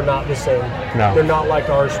relationships are not the same. No. They're not like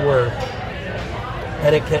ours were.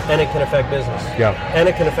 And it can affect business. Yeah. And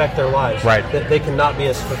it can affect their lives. Right. They cannot be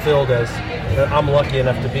as fulfilled as I'm lucky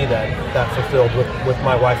enough to be that fulfilled with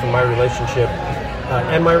my wife and my relationship.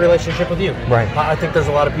 And my relationship with you. Right. I think there's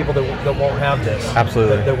a lot of people that won't have this.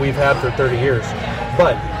 Absolutely. That we've had for 30 years.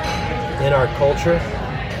 But in our culture,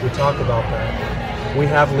 we talk about that. We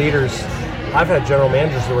have leaders. I've had general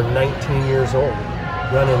managers that were 19 years old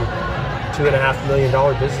running $2.5 million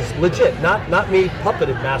business. Legit. Not me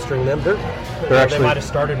puppeted mastering them. They're actually, they might have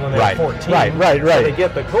started when they were 14. Right. So they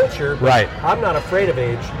get the culture. Right. I'm not afraid of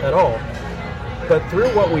age at all. But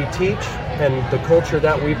through what we teach and the culture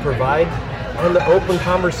that we provide, and the open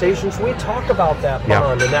conversations, we talk about that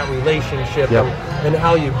bond and that relationship and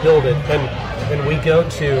how you build it. And we go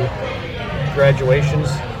to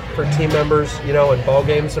graduations for team members, you know, in ball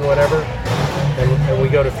games and whatever. And we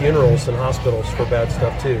go to funerals and hospitals for bad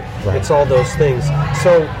stuff too. Right. It's all those things.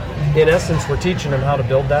 So in essence, we're teaching them how to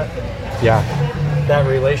build that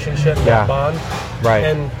relationship, that bond. Right.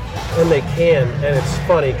 And they can. And it's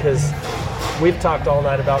funny because we've talked all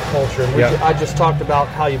night about culture. And I just talked about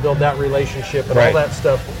how you build that relationship and all that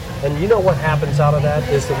stuff. And you know what happens out of that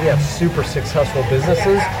is that we have super successful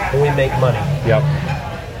businesses and we make money. Yep.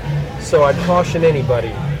 So I'd caution anybody,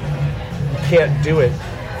 you can't do it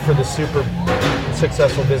for the super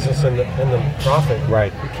successful business and the profit.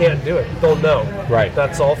 Right. You can't do it. They'll know. Right.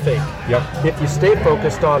 That's all fake. Yep. If you stay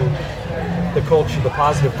focused on the culture, the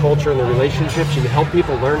positive culture and the relationships, you can help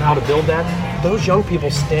people learn how to build that. Those young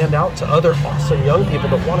people stand out to other awesome young people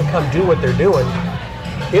that want to come do what they're doing.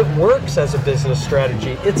 It works as a business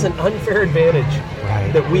strategy. It's an unfair advantage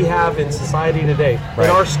that we have in society today. In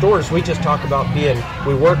our stores, we just talk about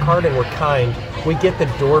we work hard and we're kind. We get the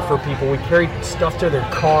door for people. We carry stuff to their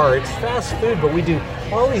car. It's fast food, but we do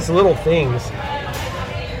all these little things.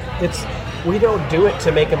 We don't do it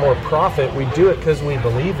to make more profit. We do it because we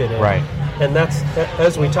believe in it. Right. And that's,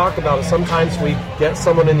 as we talked about it, sometimes we get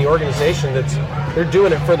someone in the organization they're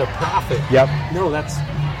doing it for the profit. Yep.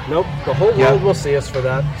 Nope, the whole world will see us for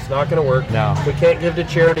that. It's not going to work. No. We can't give to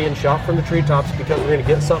charity and shout from the treetops because we're going to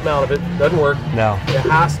get something out of it. Doesn't work. No. It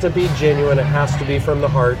has to be genuine. It has to be from the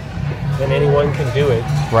heart. And anyone can do it.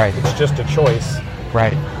 Right. It's just a choice.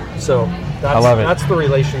 Right. So I love it. That's the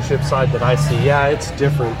relationship side that I see. Yeah, it's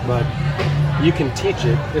different, but you can teach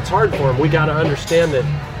it. It's hard for them. We got to understand that,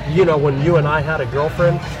 you know, when you and I had a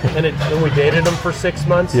girlfriend and we dated them for 6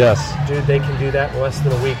 months. Yes. Dude, they can do that in less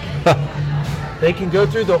than a week. They can go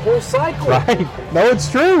through the whole cycle. Right. No, it's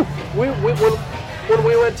true. When we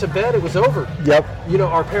went to bed, it was over. Yep. You know,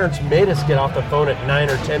 our parents made us get off the phone at 9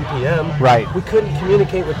 or 10 p.m. Right. We couldn't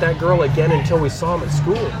communicate with that girl again until we saw them at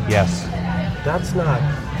school. Yes. That's not.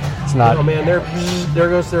 It's not. Oh, man, there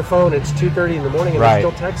goes their phone. It's 2:30 in the morning and they're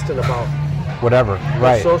still texting about whatever.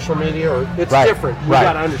 Right. social media. Or it's different. We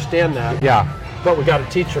got to understand that. Yeah. But we got to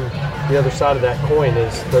teach them the other side of that coin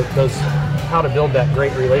is those how to build that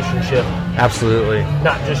great relationship. Absolutely.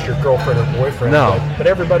 Not just your girlfriend or boyfriend, but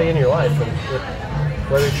everybody in your life. And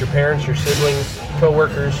whether it's your parents, your siblings,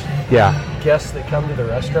 co-workers, guests that come to the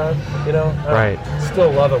restaurant, you know. I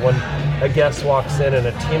still love it when a guest walks in and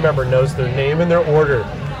a team member knows their name and their order.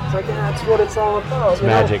 It's like, that's what it's all about. It's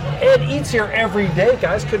magic. Ed eats here every day,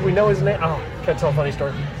 guys. Could we know his name? Oh, can I tell a funny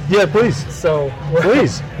story? Yeah, please. So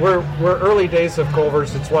we're early days of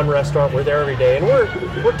Culver's. It's one restaurant. We're there every day, and we're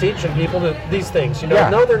teaching people these things. You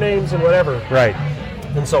know their names and whatever. Right.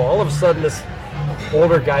 And so all of a sudden, this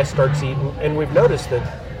older guy starts eating, and we've noticed that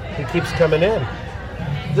he keeps coming in.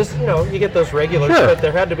 Just, you know, you get those regulars, but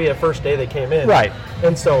there had to be a first day they came in. Right.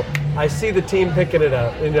 And so I see the team picking it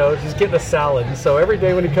up. You know, he's getting a salad. And so every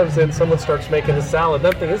day when he comes in, someone starts making a salad. And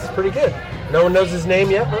I'm thinking, this is pretty good. No one knows his name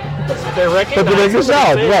yet, but they recognize but they make a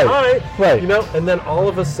salad, right. You know, and then all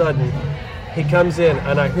of a sudden, he comes in,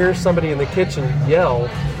 and I hear somebody in the kitchen yell,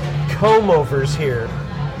 "Comb-over's here."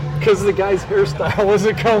 Because the guy's hairstyle was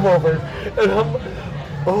a comb-over. And I'm,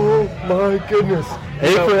 oh my goodness.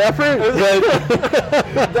 A for effort?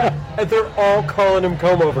 And they're all calling him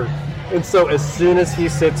comb-over. And so as soon as he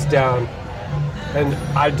sits down and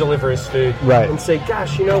I deliver his food and say,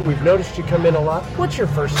 gosh, you know, we've noticed you come in a lot. What's your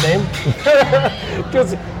first name?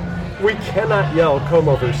 Because we cannot yell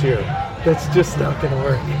comb-overs here. That's just not going to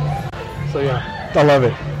work. So yeah. I love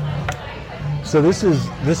it. So this is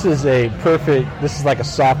like a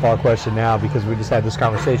softball question now because we just had this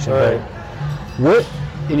conversation. Right. What,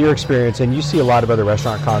 in your experience, and you see a lot of other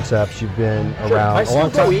restaurant concepts, you've been around I a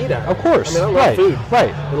long still time. go eat at. Of course. I mean, I love food.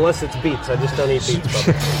 Right. Unless it's beets. I just don't eat beets.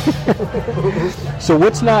 So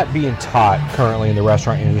what's not being taught currently in the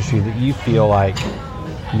restaurant industry that you feel like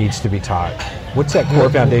needs to be taught? What's that core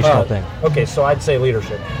foundational thing? Okay, so I'd say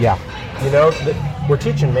leadership. Yeah. You know, we're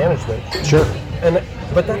teaching management. Sure.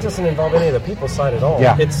 But that doesn't involve any of the people side at all.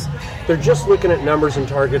 Yeah. They're just looking at numbers and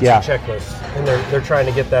targets and checklists, and they're trying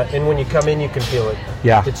to get that. And when you come in, you can feel it.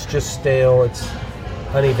 Yeah. It's just stale. It's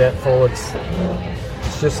uneventful. It's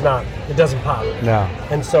just not. It doesn't pop. No.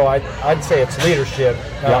 And so I'd say it's leadership.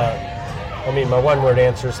 I mean, my one-word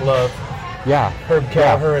answer is love. Yeah. Herb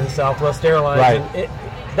Kelleher and Southwest Airlines. Right. And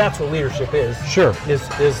that's what leadership is. Sure.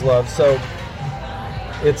 Is love. So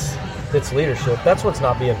it's leadership. That's what's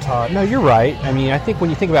not being taught. No, you're right. I mean, I think when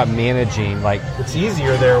you think about managing, like, it's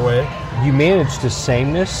easier their way. You manage to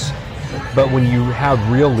sameness, but when you have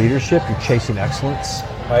real leadership, you're chasing excellence.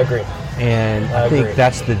 I agree. And I think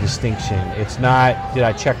that's the distinction. It's not, did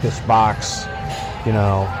I check this box? You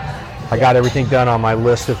know, I got everything done on my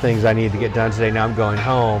list of things I need to get done today. Now I'm going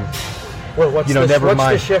home. Well, what's never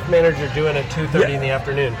mind. the shift manager doing at 2:30 in the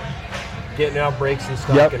afternoon? Getting out breaks and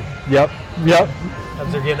stocking. Yep.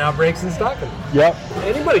 As they're getting out breaks and stocking. Yep.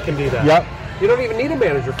 Anybody can do that. Yep. You don't even need a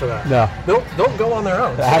manager for that. No. Don't go on their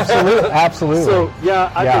own. Absolutely. So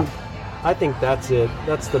I think that's it.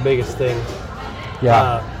 That's the biggest thing.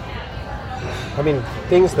 Yeah. I mean,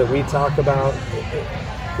 things that we talk about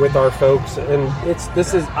with our folks, and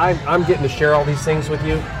I'm getting to share all these things with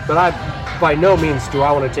you, but by no means do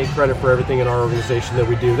I want to take credit for everything in our organization that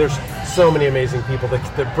we do. There's so many amazing people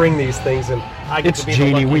that bring these things, and I get to be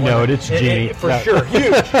Jeannie. The We know one. it. It's Jeannie. For sure.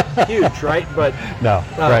 Huge, right? But no,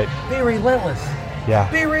 right. Be relentless. Yeah.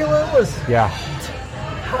 Be relentless. Yeah.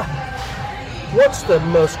 What's the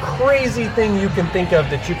most crazy thing you can think of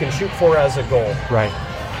that you can shoot for as a goal? Right.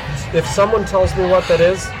 If someone tells me what that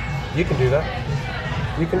is, you can do that.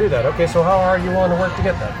 You can do that. Okay, so how hard are you willing to work to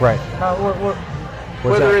get that? Right.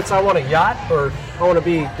 Whether it's I want a yacht, or I want to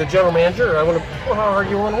be the general manager, or I want to, how hard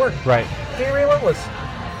you want to work? Right. Be relentless.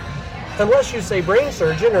 Unless you say brain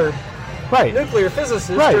surgeon or nuclear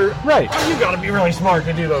physicist, or you got to be really smart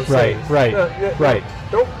to do those things. Right.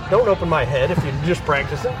 Don't open my head if you just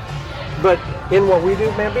practice it. But in what we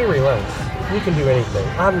do, man, be relentless. You can do anything.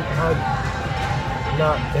 I'm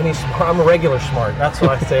not any smart. I'm a regular smart. That's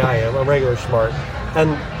what I say I am. I'm regular smart.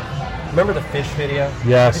 And remember the fish video?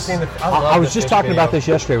 Yes. Have you seen I was just talking about this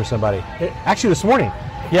yesterday with somebody. Actually, this morning.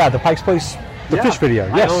 Yeah, the Pike's Place, fish video.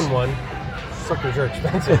 Yes. I own one. Suckers are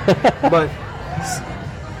expensive. But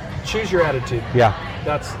choose your attitude. Yeah.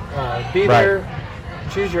 That's be there,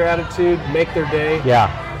 choose your attitude, make their day. Yeah.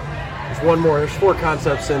 There's one more. There's 4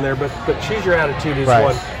 concepts in there, but choose your attitude is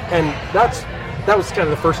one. And that was kind of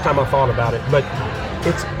the first time I thought about it. But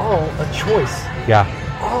it's all a choice. Yeah.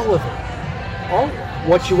 All of it. All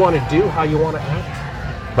what you want to do, how you want to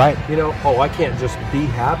act. Right. I can't just be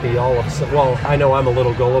happy all of a sudden. Well, I know I'm a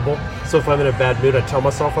little gullible, so if I'm in a bad mood, I tell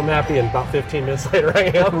myself I'm happy, and about 15 minutes later I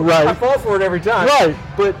am. Right. I fall for it every time. Right.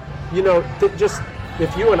 But, just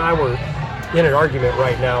if you and I were in an argument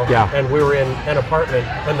right now, and we were in an apartment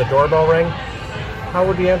and the doorbell rang, how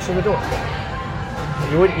would you answer the door?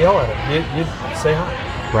 You wouldn't yell at it. You'd say hi.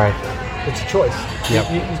 Right. It's a choice. Yep.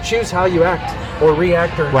 You choose how you act or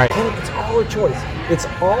react, or and it's all a choice. It's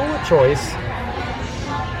all a choice.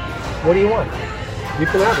 What do you want? You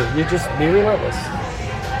can have it. You just be relentless.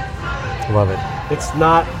 Love it. It's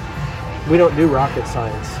not. We don't do rocket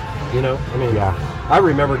science. I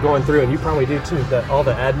remember going through, and you probably do too, that all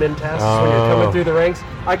the admin tasks when you're coming through the ranks.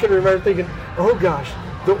 I can remember thinking, oh gosh,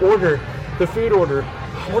 the food order.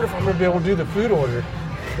 I wonder if I'm going to be able to do the food order.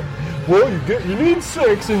 Well, you need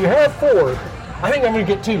 6 and you have 4. I think I'm going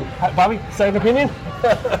to get 2. Bobby, second opinion?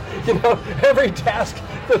 Every task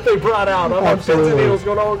that they brought out, I'm on pins and needles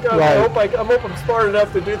going, oh God, I hope I'm smart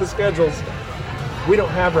enough to do the schedules. We don't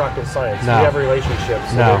have rocket science. No. We have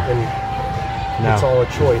relationships. No. And it's all a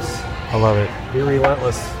choice. I love it. Be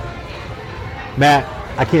relentless. Matt,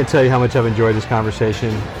 I can't tell you how much I've enjoyed this conversation,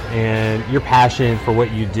 and your passion for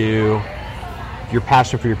what you do, your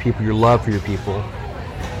passion for your people, your love for your people,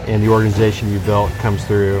 and the organization you built comes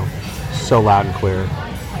through so loud and clear.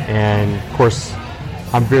 And of course,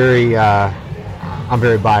 I'm very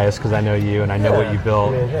biased because I know you and I know what you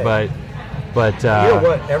built. But you know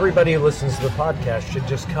what? Everybody who listens to the podcast should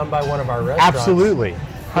just come by one of our restaurants. Absolutely.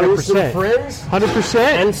 100%. With some friends. 100%.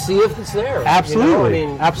 And see if it's there. Absolutely.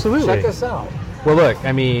 Absolutely. Check us out. Well, look,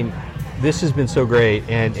 this has been so great.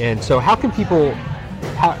 And so how can people,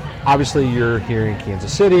 obviously you're here in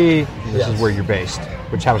Kansas City. This is where you're based,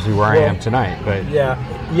 which happens to be where I am tonight. But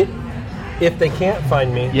if they can't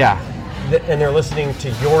find me, and they're listening to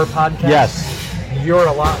your podcast, you're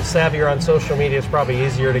a lot savvier on social media. It's probably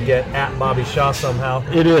easier to get at Bobby Shaw somehow.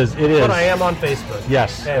 It is. But I am on Facebook.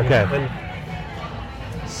 Yes. And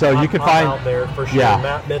so you can find out there for sure.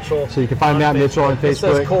 Matt Mitchell. So you can find Matt Mitchell on Facebook. It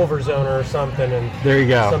says Culver Zoner or something, and there you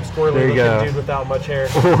go. Some squirrely looking dude without much hair.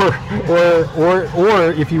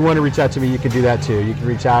 Or if you want to reach out to me, you can do that too. You can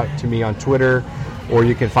reach out to me on Twitter, or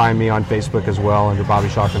you can find me on Facebook as well under Bobby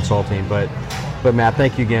Shaw Consulting. But Matt,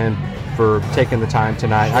 thank you again for taking the time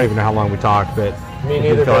tonight. I don't even know how long we talked, but me neither. I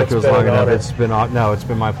didn't feel like it was long enough. Honor. It's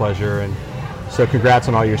been my pleasure, and so congrats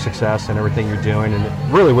on all your success and everything you're doing,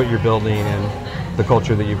 and really what you're building and the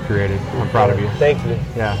culture that you've created. I'm proud of you. Thank you.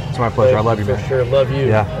 Yeah, it's my pleasure. I love you, man. For sure. Love you.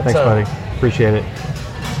 Yeah, thanks, buddy. Appreciate it.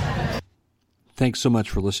 Thanks so much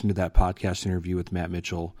for listening to that podcast interview with Matt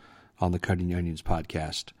Mitchell on the Cutting Onions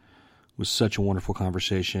podcast. It was such a wonderful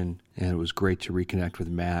conversation, and it was great to reconnect with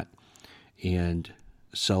Matt and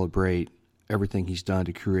celebrate everything he's done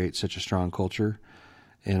to create such a strong culture,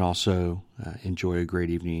 and also enjoy a great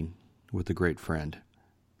evening with a great friend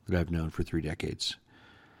that I've known for 3 decades.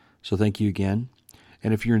 So thank you again.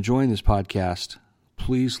 And if you're enjoying this podcast,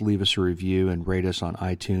 please leave us a review and rate us on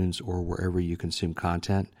iTunes or wherever you consume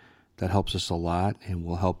content. That helps us a lot and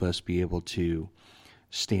will help us be able to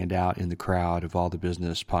stand out in the crowd of all the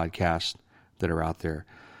business podcasts that are out there.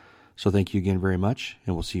 So thank you again very much,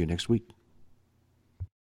 and we'll see you next week.